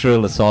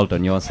shrill assault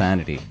on your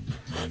sanity.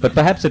 But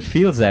perhaps it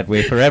feels that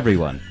way for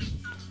everyone.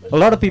 A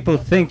lot of people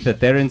think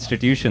that their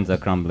institutions are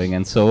crumbling,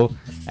 and so,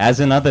 as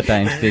in other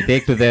times, they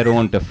take to their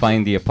own to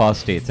find the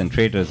apostates and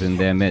traitors in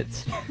their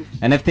midst.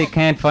 And if they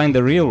can't find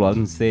the real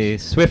ones, they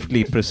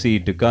swiftly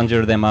proceed to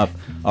conjure them up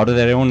out of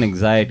their own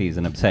anxieties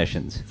and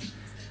obsessions.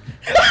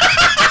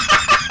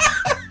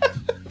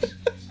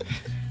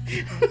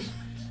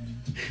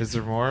 Is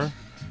there more?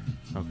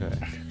 Okay.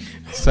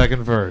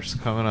 Second verse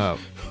coming up.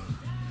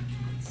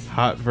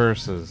 Hot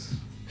verses.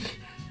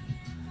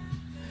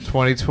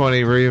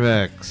 2020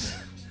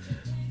 remix.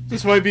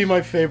 This might be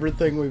my favorite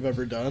thing we've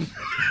ever done.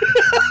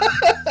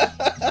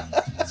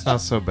 It's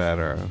not so bad,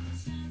 Arif.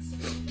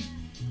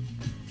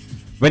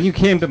 When you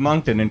came to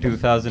Moncton in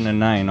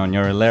 2009 on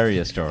your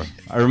Hilarious tour,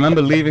 I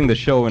remember leaving the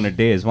show in a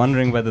daze,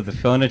 wondering whether the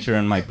furniture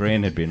in my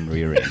brain had been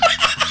rearranged.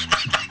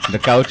 The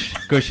couch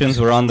cushions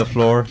were on the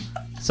floor.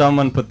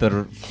 Someone put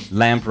the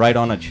lamp right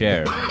on a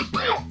chair.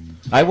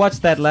 I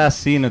watched that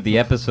last scene of the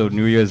episode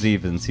New Year's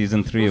Eve in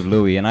season 3 of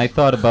Louis, and I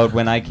thought about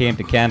when I came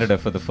to Canada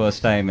for the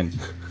first time and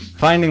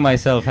finding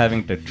myself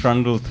having to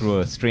trundle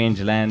through a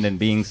strange land and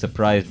being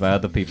surprised by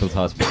other people's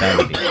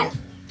hospitality.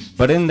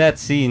 But in that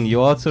scene, you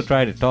also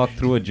try to talk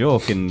through a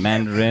joke in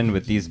Mandarin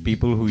with these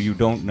people who you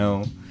don't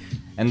know.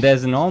 And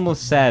there's an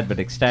almost sad but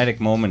ecstatic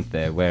moment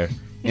there where,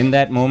 in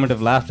that moment of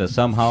laughter,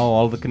 somehow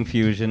all the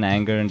confusion,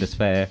 anger, and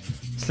despair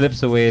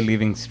slips away,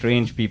 leaving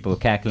strange people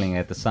cackling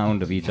at the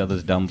sound of each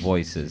other's dumb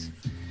voices.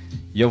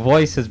 Your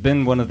voice has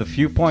been one of the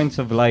few points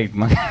of light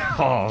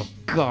oh,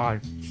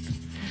 God.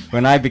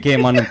 When I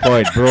became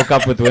unemployed, broke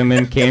up with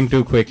women, came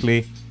too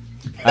quickly.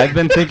 I've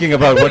been thinking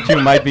about what you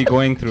might be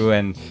going through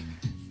and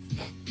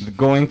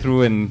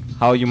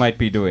how you might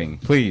be doing.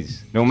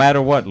 Please, no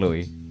matter what,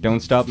 Louis, don't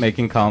stop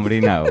making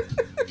comedy now.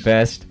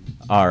 Best,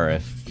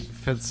 RF.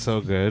 Fits so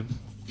good.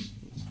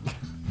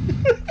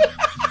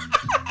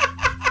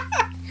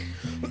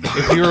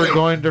 If you were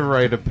going to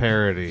write a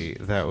parody,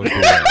 that would be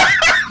it.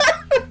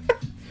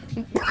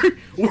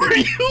 Were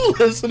you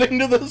listening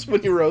to this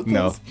when you wrote this?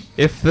 No.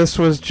 If this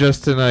was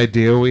just an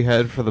idea we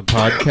had for the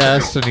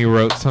podcast and you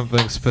wrote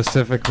something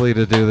specifically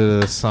to do to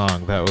this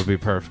song, that would be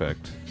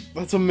perfect.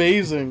 That's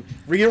amazing.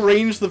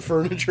 Rearrange the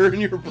furniture in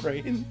your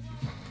brain.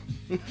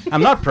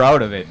 I'm not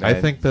proud of it. I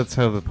think that's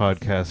how the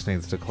podcast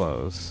needs to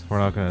close. We're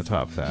not going to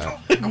top that.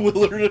 Like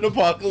Willard in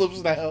Apocalypse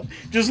Now.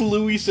 Just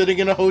Louis sitting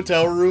in a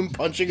hotel room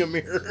punching a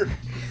mirror.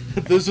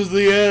 This is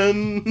the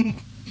end.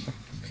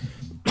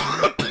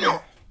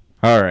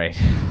 All right.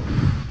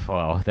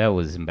 Wow, that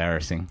was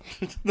embarrassing.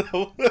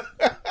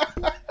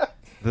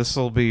 This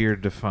will be your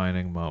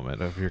defining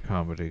moment of your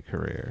comedy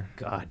career.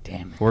 God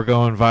damn it. We're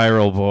going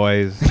viral,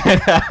 boys.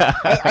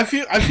 I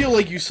feel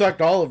like you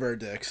sucked all of our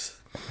dicks.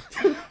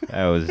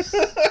 That was...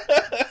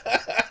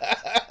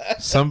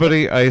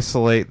 Somebody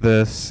isolate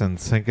this and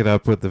sync it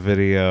up with the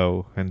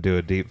video and do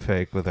a deep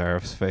fake with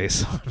Arif's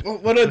face on it. Well,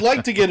 what I'd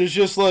like to get is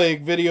just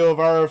like video of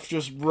Arif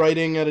just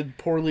writing at a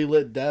poorly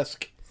lit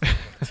desk.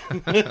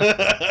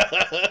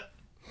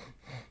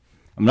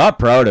 I'm not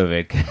proud of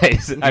it,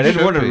 guys. I didn't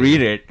should want to be.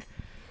 read it.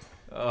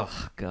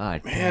 Oh,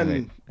 God damn Man,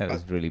 it. That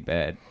was really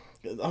bad.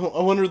 I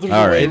wonder if there's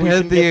All a way right. It we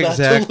had can the get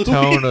that exact to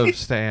tone Louis. of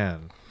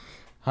Stan.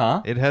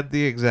 Huh? It had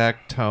the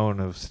exact tone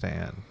of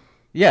Stan.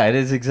 Yeah, it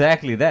is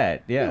exactly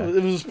that. Yeah.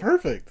 It was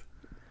perfect.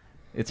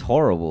 It's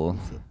horrible.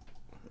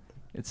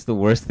 It's the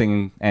worst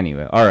thing.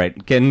 Anyway, all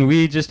right. Can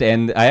we just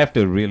end? I have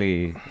to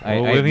really...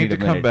 Well, I we need to a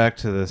come minute. back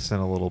to this in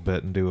a little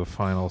bit and do a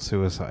final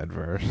suicide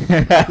verse.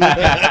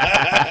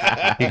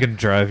 You can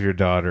drive your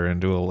daughter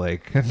into a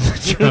lake. In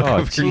the trunk Oh,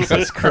 of your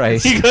Jesus car.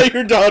 Christ. You got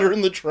your daughter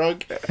in the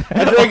trunk.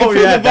 I drank Oh,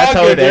 a yeah, that's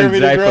how it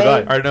ends. I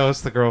forgot. Or no,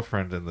 it's the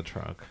girlfriend in the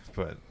trunk.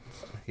 But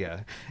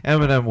yeah,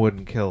 Eminem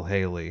wouldn't kill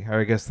Haley. Or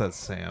I guess that's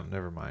Sam.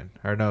 Never mind.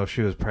 Or no,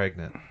 she was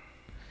pregnant.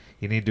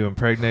 You need to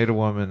impregnate a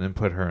woman and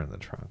put her in the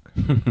trunk.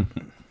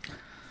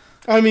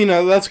 I mean,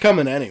 that's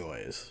coming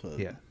anyways. But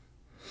Yeah.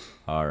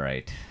 All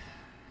right.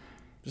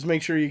 just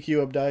make sure you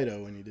queue up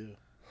Dido when you do.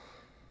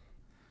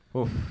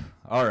 Oof.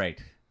 All right.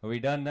 Are we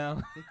done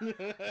now?